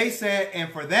 they said,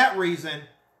 and for that reason,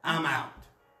 I'm out.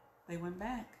 They went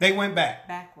back. They went back.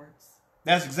 Backwards.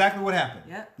 That's exactly what happened.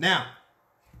 Yep. Now,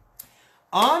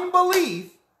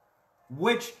 unbelief,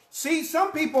 which, see,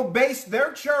 some people base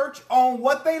their church on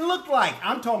what they look like.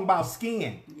 I'm talking about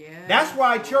skin. Yeah. That's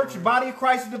why church, the body of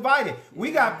Christ is divided.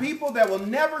 We got people that will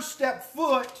never step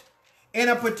foot in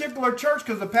a particular church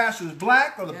because the pastor is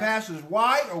black or the pastor is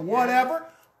white or whatever.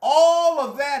 All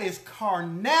of that is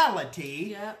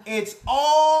carnality. Yep. It's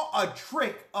all a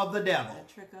trick of the devil.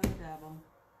 A trick of the devil.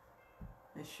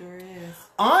 It sure is.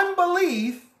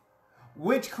 Unbelief,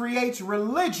 which creates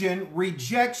religion,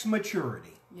 rejects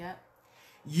maturity. Yep.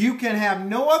 You can have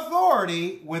no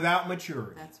authority without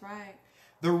maturity. That's right.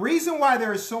 The reason why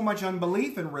there is so much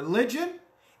unbelief in religion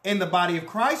in the body of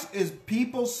Christ is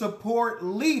people support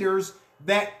leaders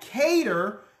that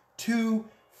cater to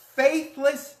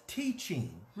faithless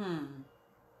teaching.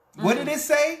 What did it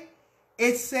say?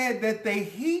 It said that they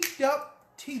heaped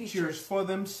up teachers for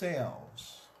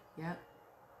themselves. Yep.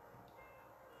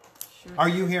 Sure Are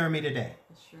you hearing me today?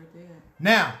 It sure did.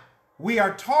 Now, we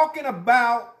are talking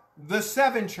about the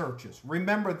 7 churches.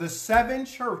 Remember, the 7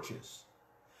 churches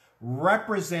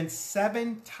represent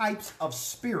 7 types of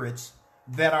spirits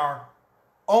that are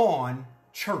on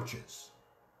churches.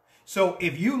 So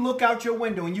if you look out your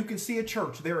window and you can see a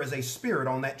church, there is a spirit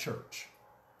on that church.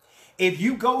 If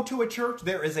you go to a church,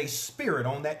 there is a spirit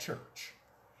on that church.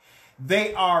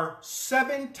 They are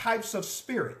 7 types of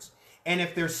spirits. And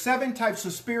if there's 7 types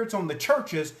of spirits on the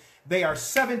churches, they are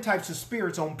 7 types of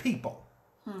spirits on people.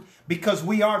 Because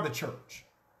we are the church.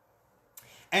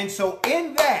 And so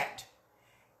in that,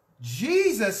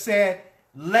 Jesus said,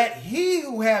 let he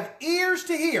who have ears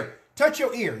to hear. Touch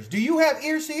your ears. Do you have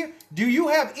ears to hear? Do you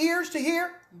have ears to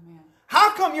hear? Amen.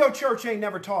 How come your church ain't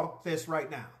never taught this right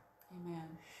now? Amen.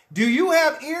 Do you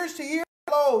have ears to hear?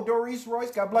 Hello, Doris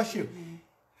Royce. God bless you. Amen.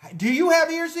 Do you have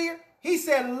ears to hear? He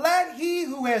said, let he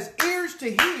who has ears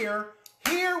to hear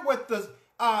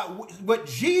what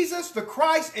Jesus the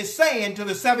Christ is saying to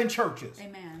the 7 churches.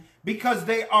 Amen. Because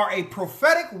they are a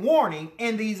prophetic warning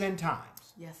in these end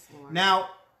times. Yes, Lord. Now,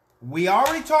 we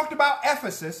already talked about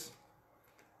Ephesus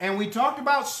and we talked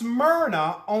about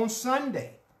Smyrna on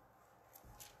Sunday.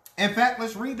 In fact,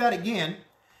 let's read that again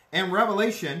in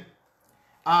Revelation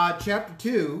chapter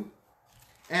 2.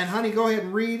 And honey, go ahead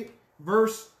and read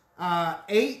verse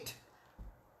 8.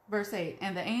 Verse 8,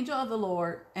 and the angel of the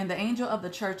Lord and the angel of the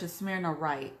church of Smyrna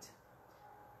write,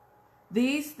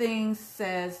 these things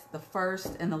says the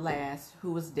first and the last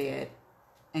who was dead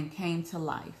and came to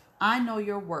life. I know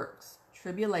your works,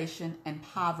 tribulation and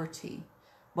poverty,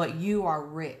 but you are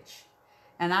rich.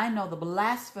 And I know the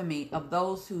blasphemy of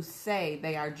those who say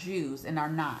they are Jews and are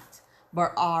not,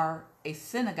 but are a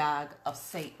synagogue of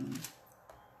Satan.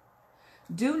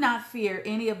 Do not fear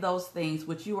any of those things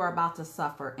which you are about to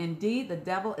suffer. Indeed, the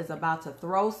devil is about to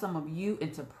throw some of you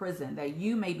into prison, that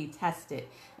you may be tested,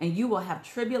 and you will have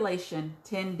tribulation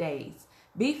 10 days.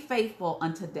 Be faithful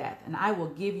unto death, and I will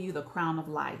give you the crown of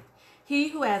life. He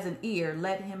who has an ear,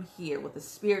 let him hear what the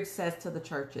Spirit says to the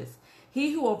churches.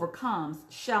 He who overcomes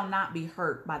shall not be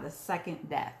hurt by the second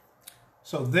death.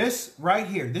 So this right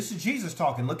here, this is Jesus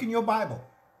talking. Look in your Bible.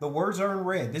 The words are in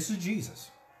red. This is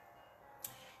Jesus.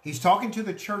 He's talking to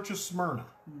the church of Smyrna.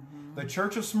 The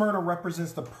church of Smyrna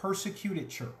represents the persecuted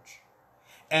church.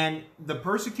 And the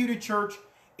persecuted church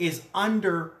is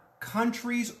under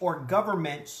countries or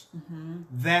governments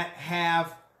that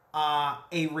have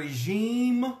a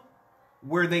regime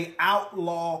where they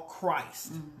outlaw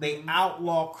Christ. They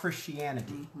outlaw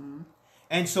Christianity.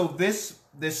 And so this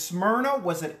Smyrna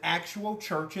was an actual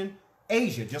church in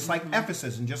Asia, just like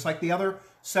Ephesus and just like the other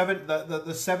seven,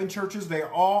 the seven churches.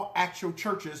 They're all actual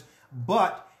churches,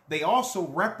 but they also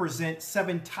represent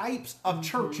seven types of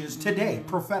churches today,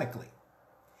 prophetically.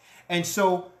 And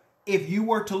so if you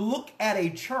were to look at a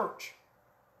church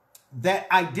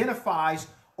that identifies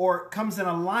or comes in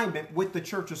alignment with the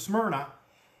church of Smyrna,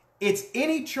 it's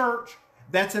any church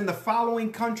that's in the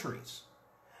following countries.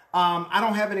 I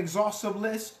don't have an exhaustive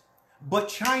list, but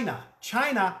China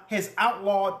has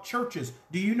outlawed churches.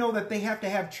 Do you know that they have to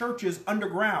have churches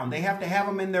underground? They have to have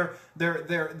them in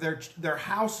their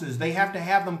houses. They have to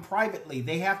have them privately.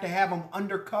 They have to have them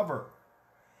undercover.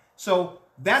 So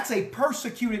that's a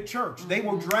persecuted church. They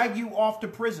will drag you off to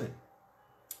prison.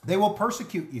 They will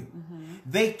persecute you.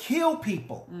 They kill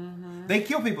people. They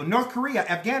kill people. North Korea,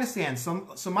 Afghanistan,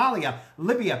 Somalia,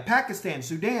 Libya, Pakistan,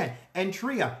 Sudan,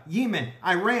 Eritrea, Yemen,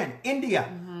 Iran, India.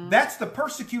 That's the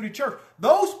persecuted church.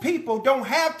 Those people don't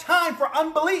have time for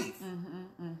unbelief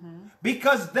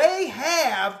because they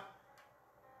have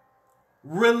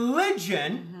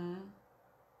religion.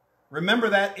 Remember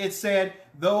that it said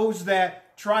those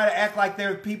that try to act like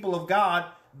they're people of God,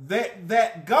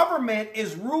 that government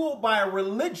is ruled by a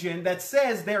religion that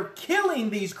says they're killing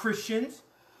these Christians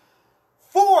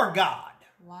for God.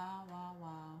 Wow.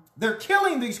 They're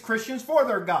killing these Christians for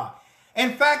their God.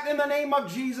 In fact, in the name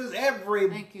of Jesus,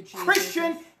 every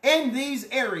Christian in these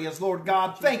areas, Lord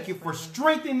God, thank you for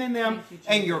strengthening them,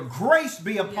 and your grace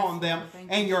be upon them,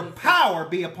 and your power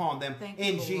be upon them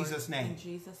in Jesus' name. In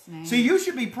Jesus' name. See, you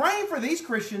should be praying for these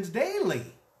Christians daily,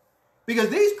 because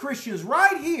these Christians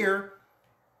right here,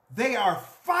 they are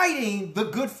fighting the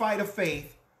good fight of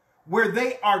faith, where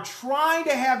they are trying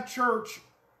to have church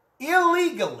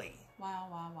illegally. Wow.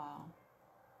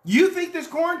 You think this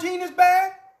quarantine is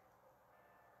bad?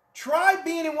 Try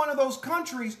being in one of those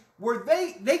countries where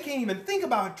they can't even think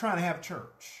about trying to have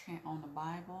church. Can't own the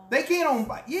Bible. They can't own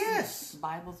Bible. Yes.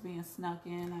 Bible's being snuck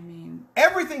in. I mean,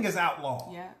 everything is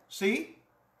outlawed. Yeah. See?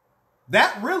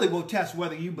 That really will test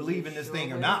whether you believe in this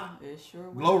thing or not. It sure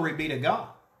will. Glory be to God.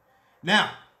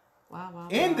 Now,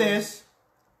 in this,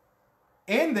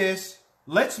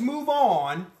 let's move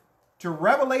on to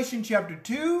Revelation chapter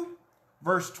 2,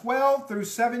 verse 12 through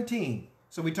 17.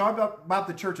 So we talked about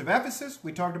the church of Ephesus.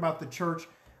 We talked about the church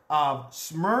of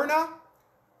Smyrna.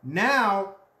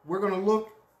 Now we're going to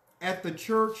look at the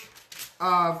church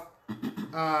of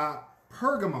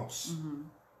Pergamos.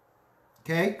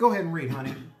 Okay, go ahead and read,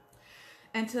 honey.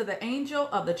 And to the angel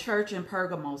of the church in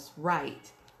Pergamos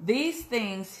write, these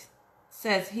things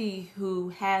says he who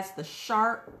has the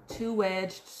sharp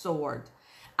two-edged sword.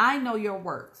 I know your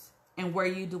works and where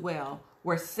you dwell,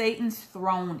 where Satan's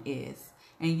throne is.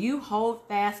 And you hold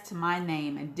fast to my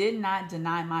name and did not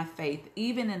deny my faith,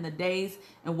 even in the days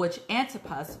in which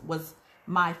Antipas was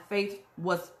my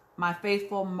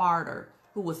faithful martyr,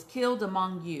 who was killed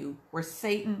among you, where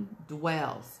Satan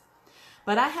dwells.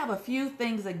 But I have a few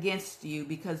things against you,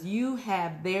 because you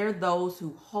have there those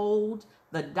who hold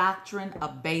the doctrine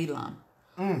of Balaam,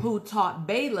 who taught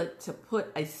Balak to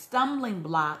put a stumbling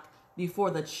block before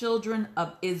the children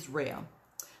of Israel,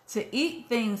 to eat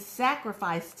things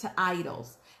sacrificed to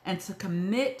idols, and to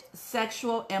commit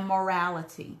sexual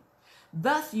immorality.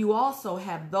 Thus you also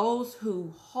have those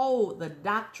who hold the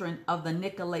doctrine of the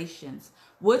Nicolaitans,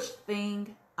 which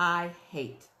thing I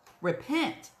hate.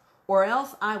 Repent, or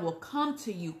else I will come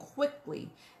to you quickly,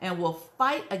 and will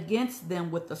fight against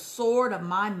them with the sword of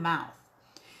my mouth.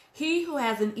 He who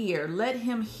has an ear, let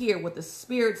him hear what the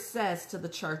Spirit says to the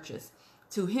churches.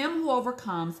 To him who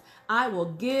overcomes, I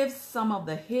will give some of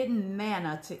the hidden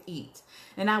manna to eat,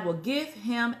 and I will give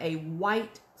him a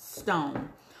white stone,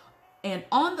 and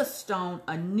on the stone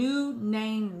a new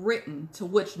name written, to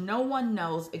which no one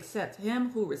knows except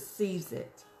him who receives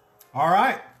it. All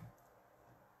right.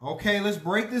 Okay, let's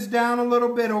break this down a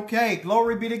little bit. Okay,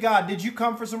 glory be to God. Did you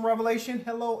come for some revelation?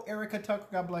 Hello, Erica Tucker.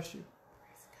 God bless you.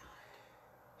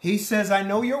 He says, I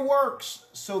know your works.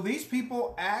 So these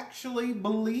people actually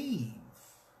believe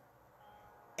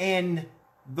in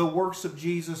the works of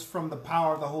Jesus from the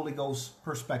power of the Holy Ghost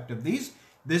perspective.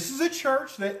 This is a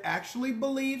church that actually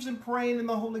believes in praying in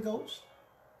the Holy Ghost.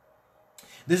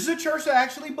 This is a church that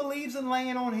actually believes in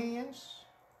laying on hands.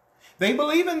 They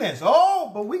believe in this.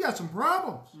 Oh, but we got some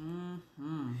problems.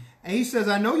 And he says,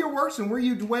 I know your works and where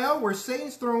you dwell, where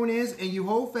Satan's throne is, and you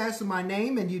hold fast to my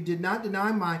name, and you did not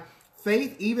deny my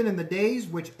faith, even in the days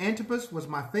which Antipas was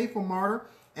my faithful martyr,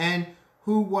 and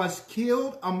who was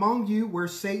killed among you where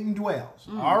Satan dwells.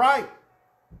 All right.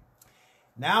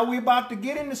 Now we're about to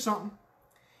get into something.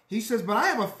 He says, but I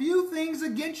have a few things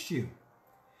against you,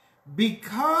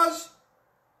 because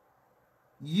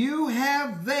you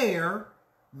have there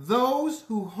those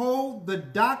who hold the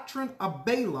doctrine of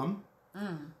Balaam,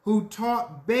 who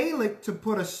taught Balak to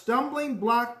put a stumbling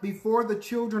block before the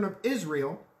children of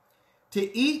Israel,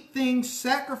 to eat things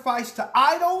sacrificed to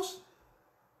idols,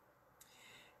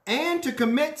 and to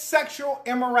commit sexual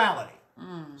immorality.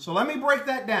 So let me break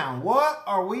that down. What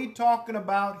are we talking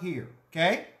about here?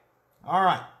 Okay? All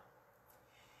right.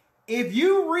 If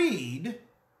you read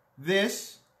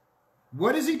this,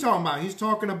 what is he talking about? He's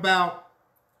talking about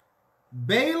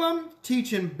Balaam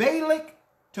teaching Balak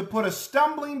to put a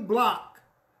stumbling block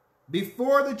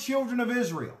before the children of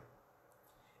Israel,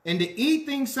 and to eat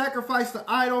things sacrificed to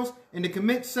idols, and to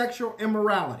commit sexual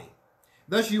immorality.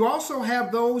 Thus you also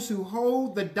have those who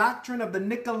hold the doctrine of the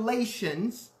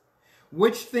Nicolaitans,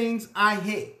 which things I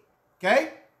hate.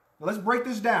 Okay? Well, let's break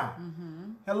this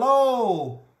down.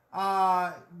 Hello,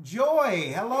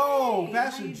 Joy. Hello, hey,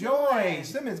 Pastor Joy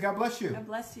Simmons. God bless you. God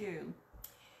bless you.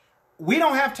 We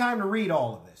don't have time to read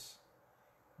all of this,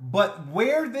 but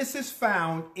where this is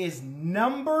found is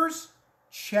Numbers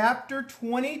chapter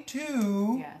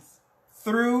 22 Yes.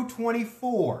 through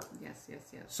 24. Yes, yes,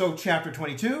 yes. So chapter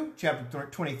 22, chapter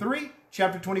 23,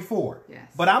 chapter 24.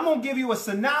 Yes. But I'm going to give you a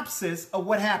synopsis of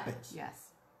what happens. Yes.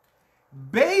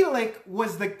 Balak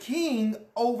was the king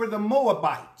over the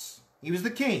Moabites. He was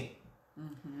the king.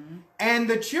 And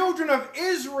the children of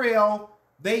Israel,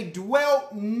 they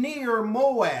dwelt near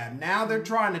Moab. Now they're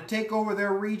trying to take over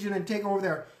their region and take over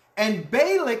there. And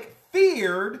Balak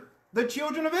feared the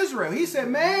children of Israel. He said,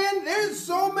 man, there's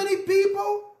so many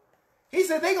people. He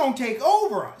said, they're going to take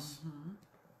over us.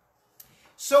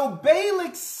 So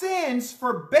Balak sends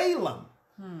for Balaam.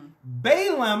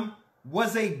 Balaam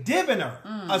was a diviner,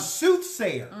 a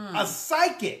soothsayer, a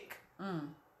psychic.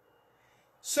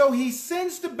 So he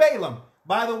sends to Balaam.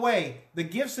 By the way, the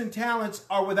gifts and talents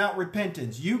are without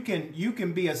repentance. You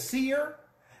can be a seer,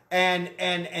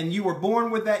 and you were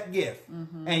born with that gift,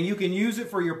 and you can use it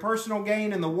for your personal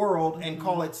gain in the world and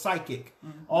call it psychic.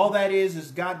 All that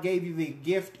is God gave you the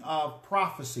gift of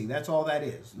prophecy. That's all that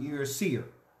is. You're a seer.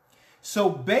 So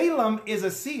Balaam is a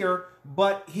seer,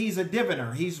 but he's a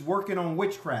diviner. He's working on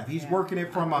witchcraft. He's working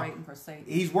it from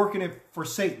he's working it for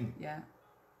Satan. Yeah.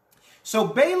 So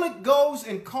Balak goes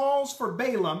and calls for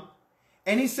Balaam,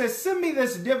 and he says, send me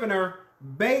this diviner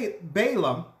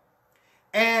Balaam,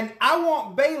 and I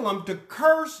want Balaam to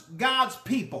curse God's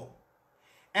people,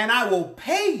 and I will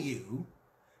pay you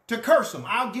to curse them.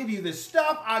 I'll give you this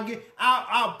stuff.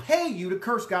 I'll pay you to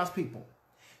curse God's people.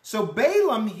 So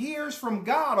Balaam hears from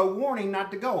God a warning not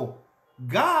to go.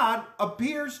 God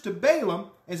appears to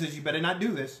Balaam and says, you better not do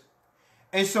this.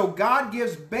 And so God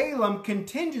gives Balaam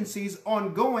contingencies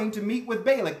on going to meet with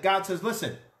Balak. God says,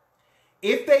 listen,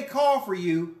 if they call for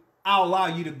you, I'll allow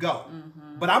you to go.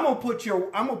 But I'm gonna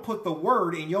put the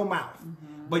word in your mouth.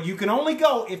 But you can only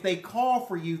go if they call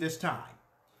for you this time.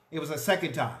 It was a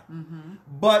second time.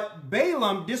 But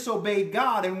Balaam disobeyed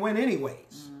God and went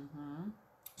anyways.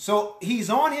 So he's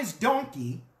on his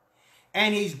donkey,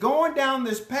 and he's going down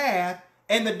this path,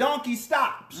 and the donkey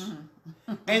stops.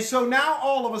 And so now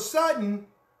all of a sudden,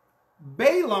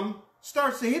 Balaam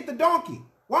starts to hit the donkey.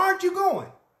 Why aren't you going?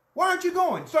 Why aren't you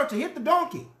going? Starts to hit the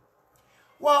donkey.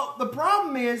 Well, the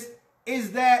problem is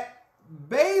that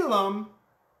Balaam,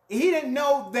 he didn't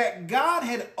know that God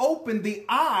had opened the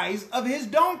eyes of his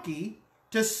donkey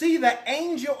to see the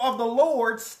angel of the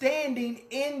Lord standing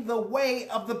in the way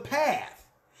of the path.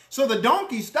 So the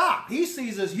donkey stopped. He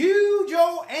sees this huge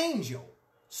old angel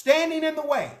standing in the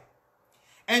way.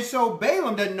 And so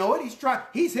Balaam doesn't know it.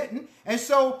 He's hitting. And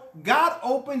so God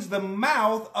opens the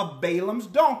mouth of Balaam's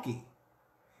donkey.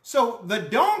 So the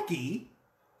donkey,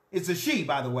 it's a she,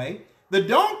 by the way. The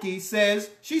donkey says,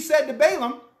 she said to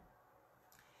Balaam,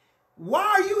 why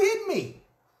are you hitting me?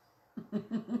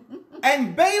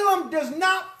 And Balaam does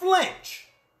not flinch.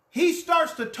 He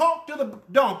starts to talk to the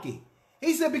donkey.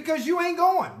 He said, because you ain't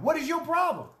going. What is your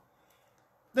problem?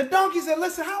 The donkey said,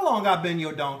 listen, how long I've been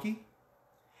your donkey?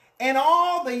 And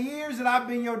all the years that I've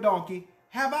been your donkey,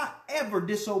 have I ever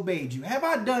disobeyed you? Have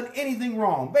I done anything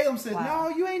wrong? Balaam said, no,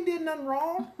 you ain't did nothing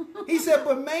wrong. He said,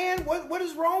 but man, what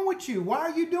is wrong with you? Why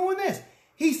are you doing this?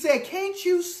 He said, can't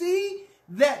you see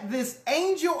that this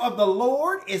angel of the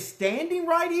Lord is standing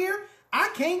right here? I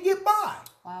can't get by.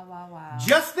 Wow, wow, wow.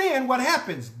 Just then, what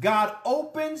happens? God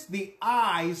opens the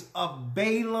eyes of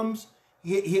Balaam's,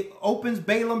 he opens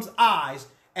Balaam's eyes,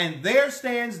 and there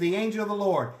stands the angel of the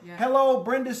Lord. Yeah. Hello,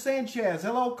 Brenda Sanchez.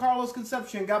 Hello, Carlos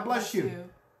Concepcion. God bless you.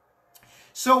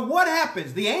 So what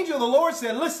happens? The angel of the Lord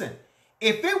said, listen,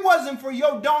 if it wasn't for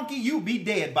your donkey, you'd be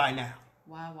dead by now.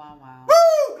 Wow, wow, wow.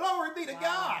 Woo! Glory be to God.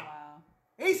 Wow.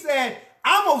 He said,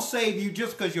 I'm going to save you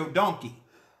just because your donkey.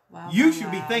 Wow, you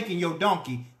should be thanking your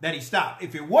donkey that he stopped.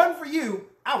 If it wasn't for you,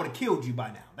 I would have killed you by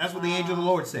now. That's what the angel of the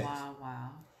Lord says. Wow, wow.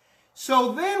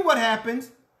 So then what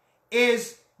happens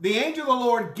is the angel of the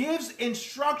Lord gives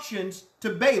instructions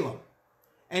to Balaam.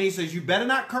 And he says, you better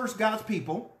not curse God's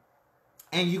people.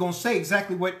 And you're going to say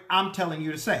exactly what I'm telling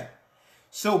you to say.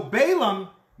 So Balaam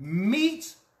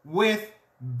meets with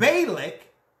Balak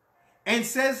and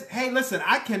says, hey, listen,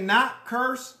 I cannot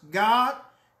curse God.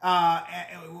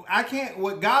 I can't,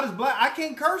 what God is blessed, I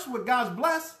can't curse what God's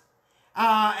blessed.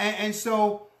 And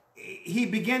so he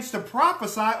begins to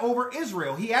prophesy over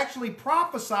Israel. He actually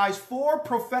prophesies 4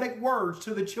 prophetic words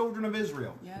to the children of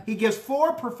Israel. Yeah. He gives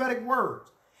 4 prophetic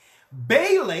words.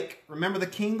 Balak, remember the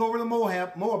king over the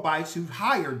Moabites who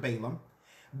hired Balaam.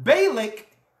 Balak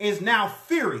is now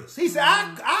furious. He said,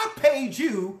 I paid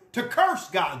you to curse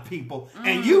God's people,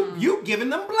 and you giving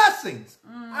them blessings.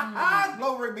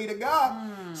 Glory be to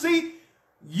God. See,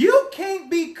 you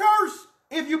can't be cursed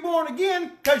if you're born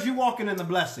again because you're walking in the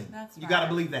blessing. That's right. You got to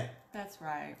believe that. That's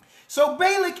right. So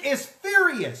Balak is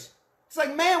furious. It's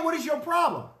like, man, what is your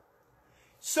problem?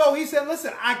 So he said,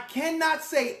 listen, I cannot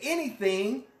say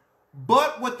anything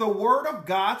but what the word of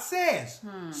God says.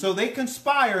 So they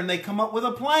conspire and they come up with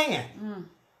a plan.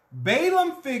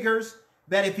 Balaam figures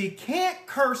that if he can't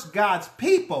curse God's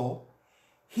people,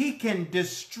 he can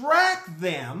distract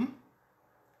them.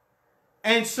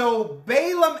 And so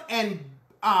Balaam and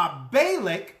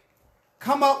Balak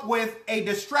come up with a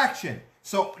distraction.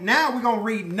 So now we're going to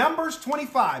read Numbers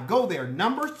 25. Go there,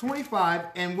 Numbers 25,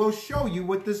 and we'll show you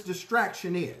what this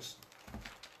distraction is.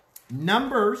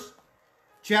 Numbers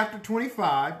chapter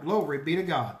 25, glory be to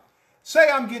God. Say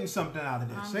I'm getting something out of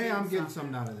this. Say I'm getting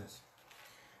something out of this.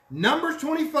 Numbers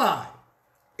 25,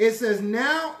 it says,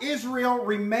 now Israel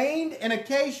remained in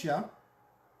Acacia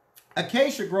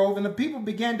Grove, and the people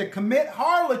began to commit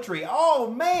harlotry.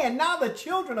 Oh man, now the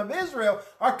children of Israel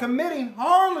are committing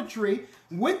harlotry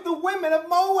with the women of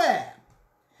Moab.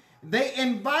 They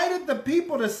invited the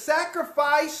people to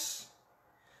sacrifice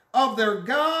of their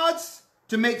gods,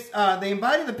 they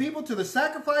invited the people to the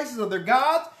sacrifices of their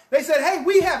gods. They said, hey,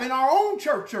 we having our own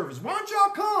church service. Why don't y'all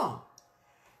come?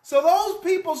 So those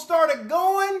people started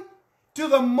going to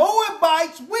the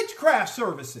Moabites' witchcraft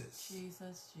services.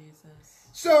 Jesus.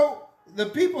 So the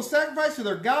people sacrificed to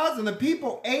their gods, and the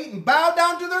people ate and bowed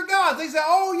down to their gods. They said,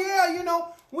 oh yeah, you know,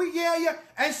 yeah.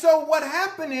 And so what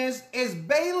happened is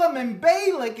Balaam and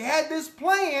Balak had this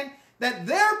plan that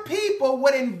their people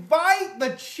would invite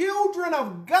the children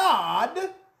of God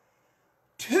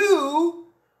to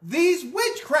these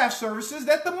witchcraft services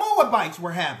that the Moabites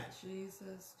were having.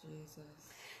 Jesus.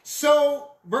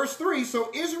 So, verse 3, so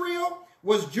Israel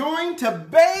was joined to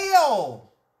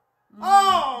Baal.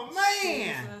 Oh,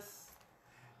 man. Jesus.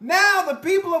 Now the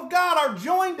people of God are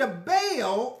joined to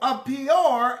Baal of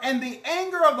Peor, and the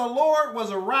anger of the Lord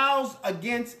was aroused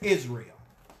against Israel.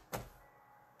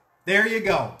 There you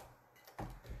go.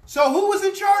 So who was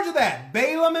in charge of that?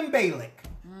 Balaam and Balak.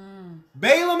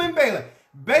 Balaam and Balak.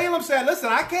 Balaam said, listen,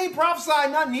 I can't prophesy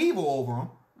nothing evil over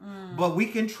them, but we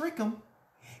can trick them.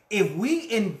 If we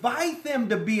invite them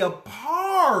to be a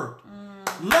part,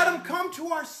 let them come to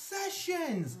our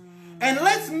sessions. And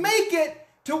let's make it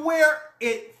to where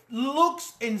it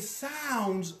looks and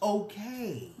sounds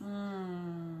okay.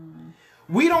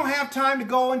 We don't have time to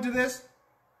go into this,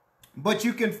 but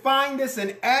you can find this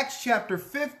in Acts chapter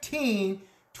 15,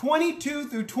 22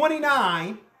 through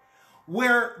 29,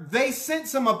 where they sent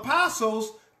some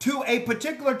apostles to a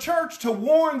particular church to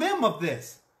warn them of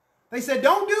this. They said,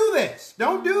 don't do this.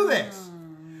 Don't do this.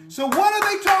 So what are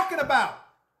they talking about?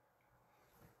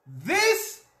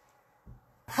 This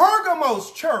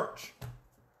Pergamos church.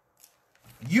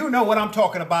 You know what I'm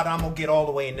talking about. I'm going to get all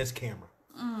the way in this camera.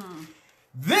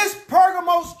 This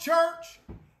Pergamos church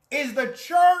is the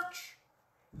church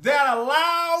that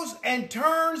allows and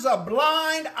turns a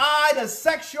blind eye to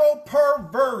sexual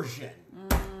perversion.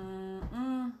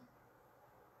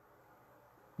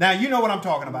 Now, you know what I'm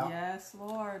talking about. Yes,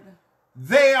 Lord.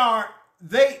 They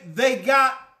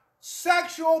got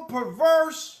sexual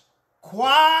perverse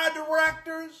choir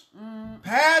directors,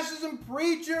 pastors and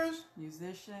preachers,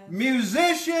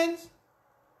 musicians.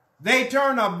 They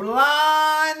turn a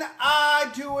blind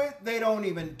eye to it. They don't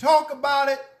even talk about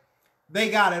it. They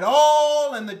got it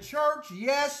all in the church.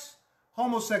 Yes,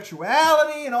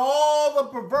 homosexuality and all the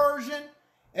perversion,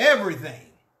 everything.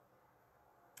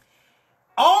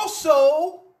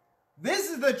 Also, this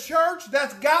is the church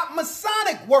that's got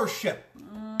Masonic worship.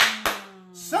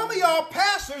 Some of y'all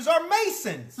pastors are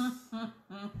Masons.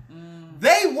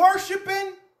 They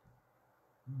worshiping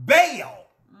Baal.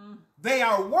 They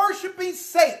are worshiping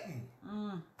Satan.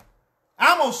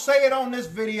 I'm going to say it on this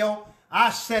video. I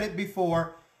said it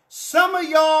before. Some of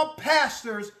y'all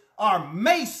pastors are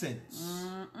Masons.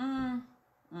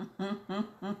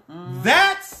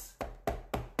 That's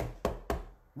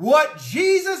what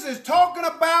Jesus is talking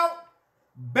about.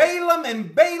 Balaam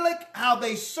and Balak, how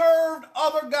they served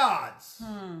other gods.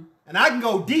 And I can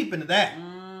go deep into that.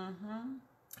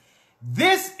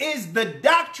 This is the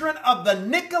doctrine of the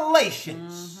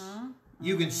Nicolaitans.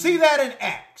 You can see that in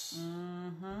Acts.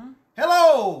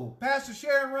 Hello, Pastor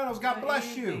Sharon Reynolds. God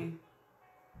bless you.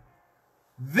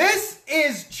 This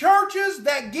is churches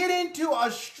that get into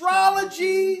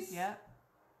astrologies,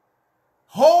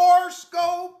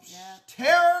 horoscopes,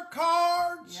 tarot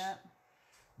cards.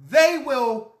 They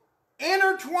will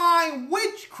intertwine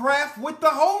witchcraft with the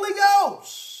Holy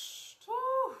Ghost.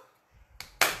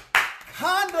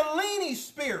 Kundalini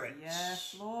spirits.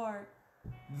 Yes, Lord.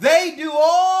 They do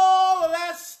all of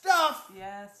that stuff.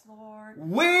 Yes, Lord.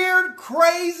 Weird,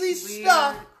 crazy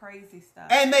stuff. Crazy stuff.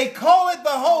 And they call it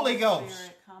the Holy Ghost.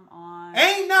 Spirit, come on.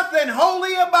 Ain't nothing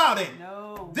holy about it.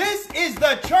 No. This is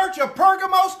the church of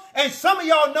Pergamos, and some of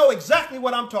y'all know exactly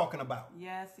what I'm talking about.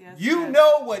 Yes, yes. You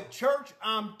know what church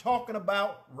I'm talking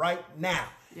about right now.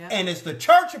 And it's the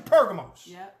church of Pergamos.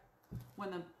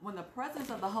 When the presence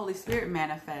of the Holy Spirit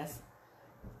manifests,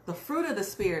 the fruit of the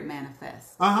Spirit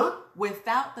manifests.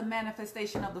 Without the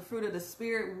manifestation of the fruit of the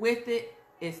Spirit with it,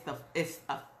 it's a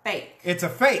fake. It's a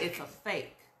fake. It's a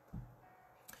fake.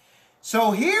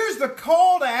 So here's the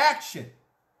call to action.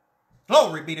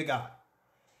 Glory be to God.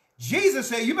 Jesus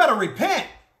said, you better repent.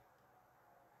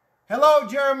 Hello,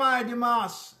 Jeremiah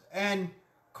Demas and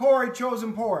Corey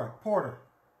Chosen Porter.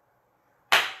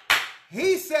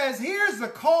 He says, here's the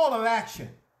call to action.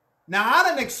 Now, I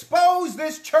done exposed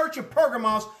this church of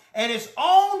Pergamos, and it's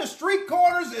on the street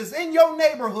corners, it's in your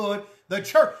neighborhood. The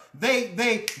church, they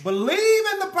believe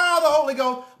in the power of the Holy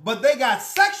Ghost, but they got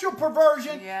sexual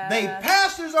perversion. They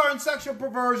pastors are in sexual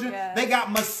perversion. They got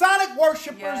Masonic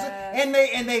worshipers, and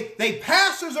they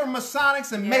pastors are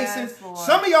Masonics and Masons. Lord.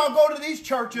 Some of y'all go to these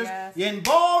churches. You're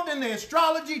involved in the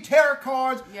astrology, tarot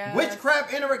cards,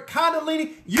 witchcraft,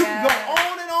 Kundalini. You can go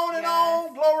on and on and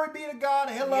on. Glory be to God.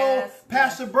 Hello,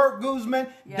 Pastor Bert Guzman,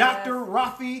 Dr.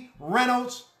 Rafi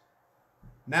Reynolds.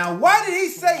 Now, why did he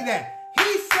say that?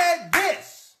 He said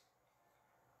this,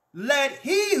 let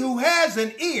he who has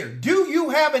an ear, do you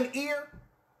have an ear?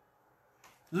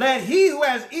 Let he who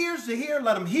has ears to hear,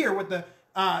 let him hear what the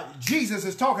Jesus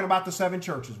is talking about the seven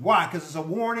churches. Why? Because it's a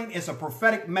warning, it's a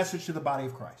prophetic message to the body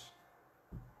of Christ.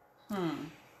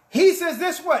 He says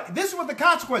this is what the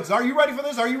consequences. Are you ready for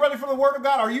this? Are you ready for the word of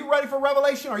God? Are you ready for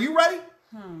revelation? Are you ready?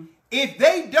 If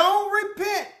they don't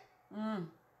repent,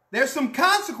 there's some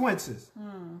consequences.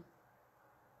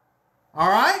 All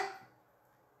right?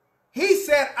 He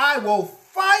said, I will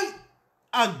fight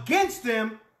against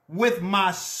them with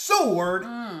my sword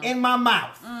in my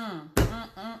mouth.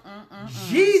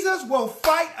 Jesus will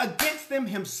fight against them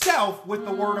himself with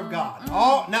the word of God.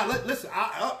 Oh, now listen.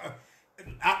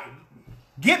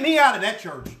 Get me out of that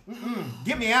church.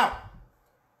 Get me out.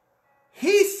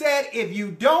 He said, if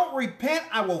you don't repent,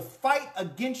 I will fight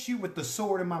against you with the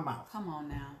sword in my mouth. Come on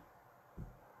now.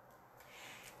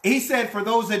 He said, for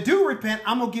those that do repent,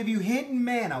 I'm going to give you hidden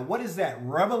manna. What is that?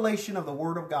 Revelation of the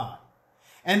word of God.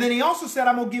 And then he also said,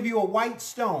 I'm going to give you a white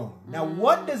stone. Now,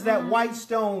 what does that white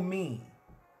stone mean?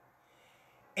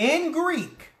 In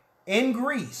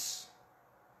Greece,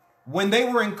 when they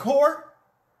were in court,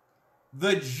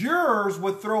 the jurors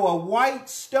would throw a white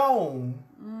stone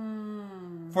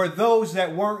for those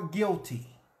that weren't guilty.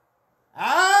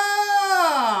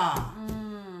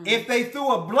 If they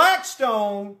threw a black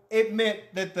stone, it meant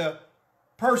that the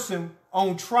person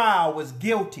on trial was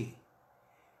guilty.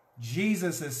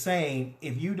 Jesus is saying,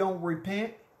 if you don't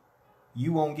repent,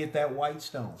 you won't get that white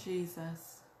stone.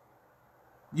 Jesus.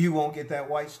 You won't get that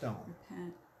white stone.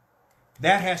 Repent.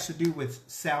 That has to do with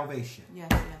salvation.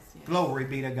 Yes. Glory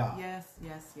be to God. Yes.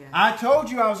 I told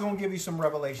you I was going to give you some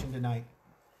revelation tonight.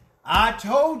 I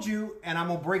told you, and I'm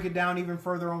going to break it down even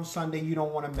further on Sunday. You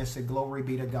don't want to miss it. Glory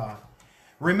be to God.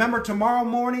 Remember, tomorrow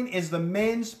morning is the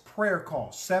men's prayer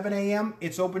call. 7 a.m.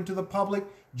 It's open to the public.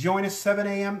 Join us 7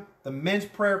 a.m. The men's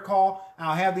prayer call.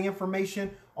 I'll have the information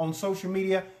on social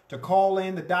media to call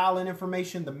in, the dial-in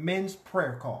information, the men's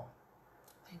prayer call.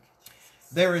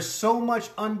 There is so much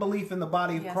unbelief in the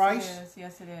body of Christ. It is.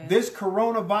 Yes, it is. This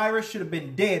coronavirus should have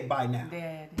been dead by now.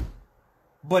 Dead.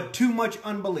 But too much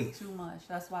unbelief. Too much.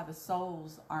 That's why the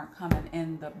souls aren't coming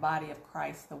in the body of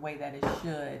Christ the way that it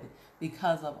should,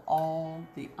 because of all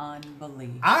the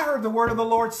unbelief. I heard the word of the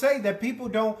Lord say that people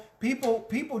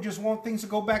just want things to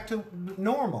go back to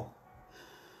normal.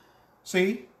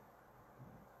 See?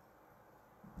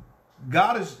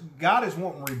 God is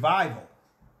wanting revival.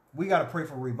 We got to pray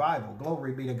for revival.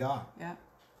 Glory be to God. Yeah.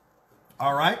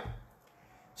 All right.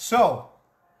 So,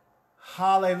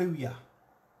 hallelujah.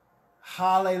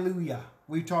 Hallelujah.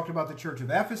 We've talked about the church of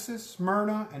Ephesus,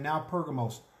 Smyrna, and now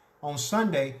Pergamos. On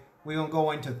Sunday, we're going to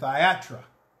go into Thyatira.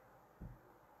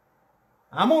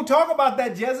 I'm going to talk about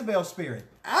that Jezebel spirit.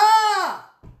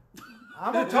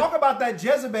 I'm going to talk about that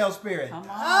Jezebel spirit. Come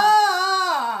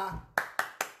on.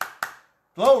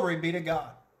 Glory be to God.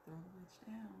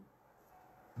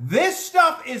 This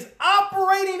stuff is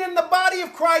operating in the body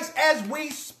of Christ as we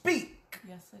speak.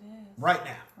 Yes, it is. Right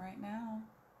now. Right now.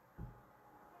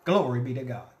 Glory be to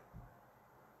God.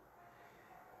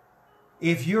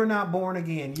 If you're not born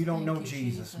again, you don't know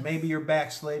Jesus. Maybe you're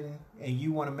backsliding and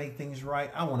you want to make things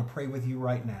right. I want to pray with you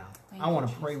right now. I want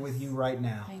to pray with you right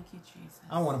now. Thank you, Jesus.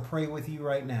 I want to pray with you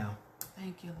right now.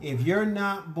 Thank you, Lord. If you're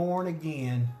not born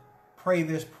again, pray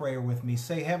this prayer with me.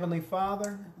 Say, Heavenly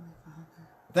Father,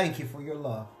 thank you for your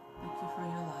love. Thank you for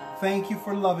your love. Thank you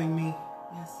for loving me.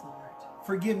 Yes, Lord.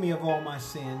 Forgive me of all my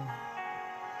sin.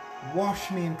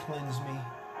 Wash me and cleanse me.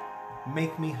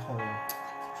 Make me whole. Thank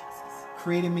you, Jesus.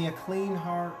 Create in me a clean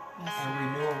heart Yes,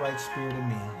 and renew a right spirit in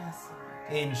me. Yes,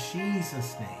 Lord. In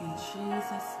Jesus' name. In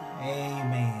Jesus' name.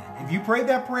 Amen. If you prayed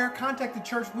that prayer, contact the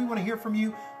church. We want to hear from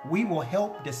you. We will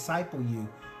help disciple you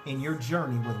in your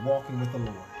journey with walking with the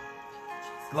Lord.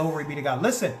 Glory be to God.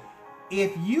 Listen,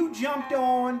 if you jumped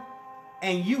on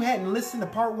and you hadn't listened to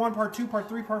part 1, part 2, part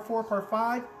 3, part 4, part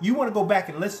 5, you want to go back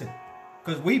and listen.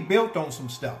 Because we built on some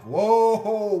stuff.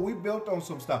 Whoa, we built on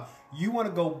some stuff. You want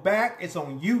to go back. It's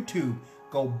on YouTube.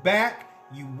 Go back.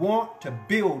 You want to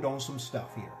build on some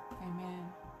stuff here. Amen.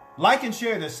 Like and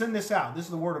share this. Send this out. This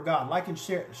is the word of God. Like and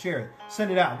share it.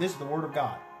 Send it out. This is the word of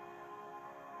God.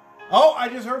 Oh, I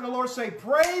just heard the Lord say,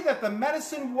 pray that the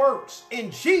medicine works. In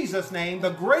Jesus' name,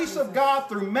 the grace of God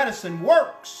through medicine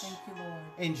works. Thank you, Lord.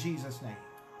 In Jesus' name.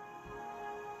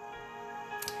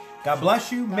 God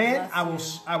bless you. Men, I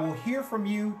will hear from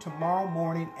you tomorrow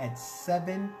morning at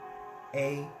 7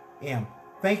 a.m.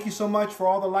 Thank you so much for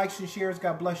all the likes and shares.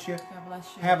 God bless you. God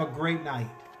bless you. Have a great night.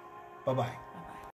 Bye-bye.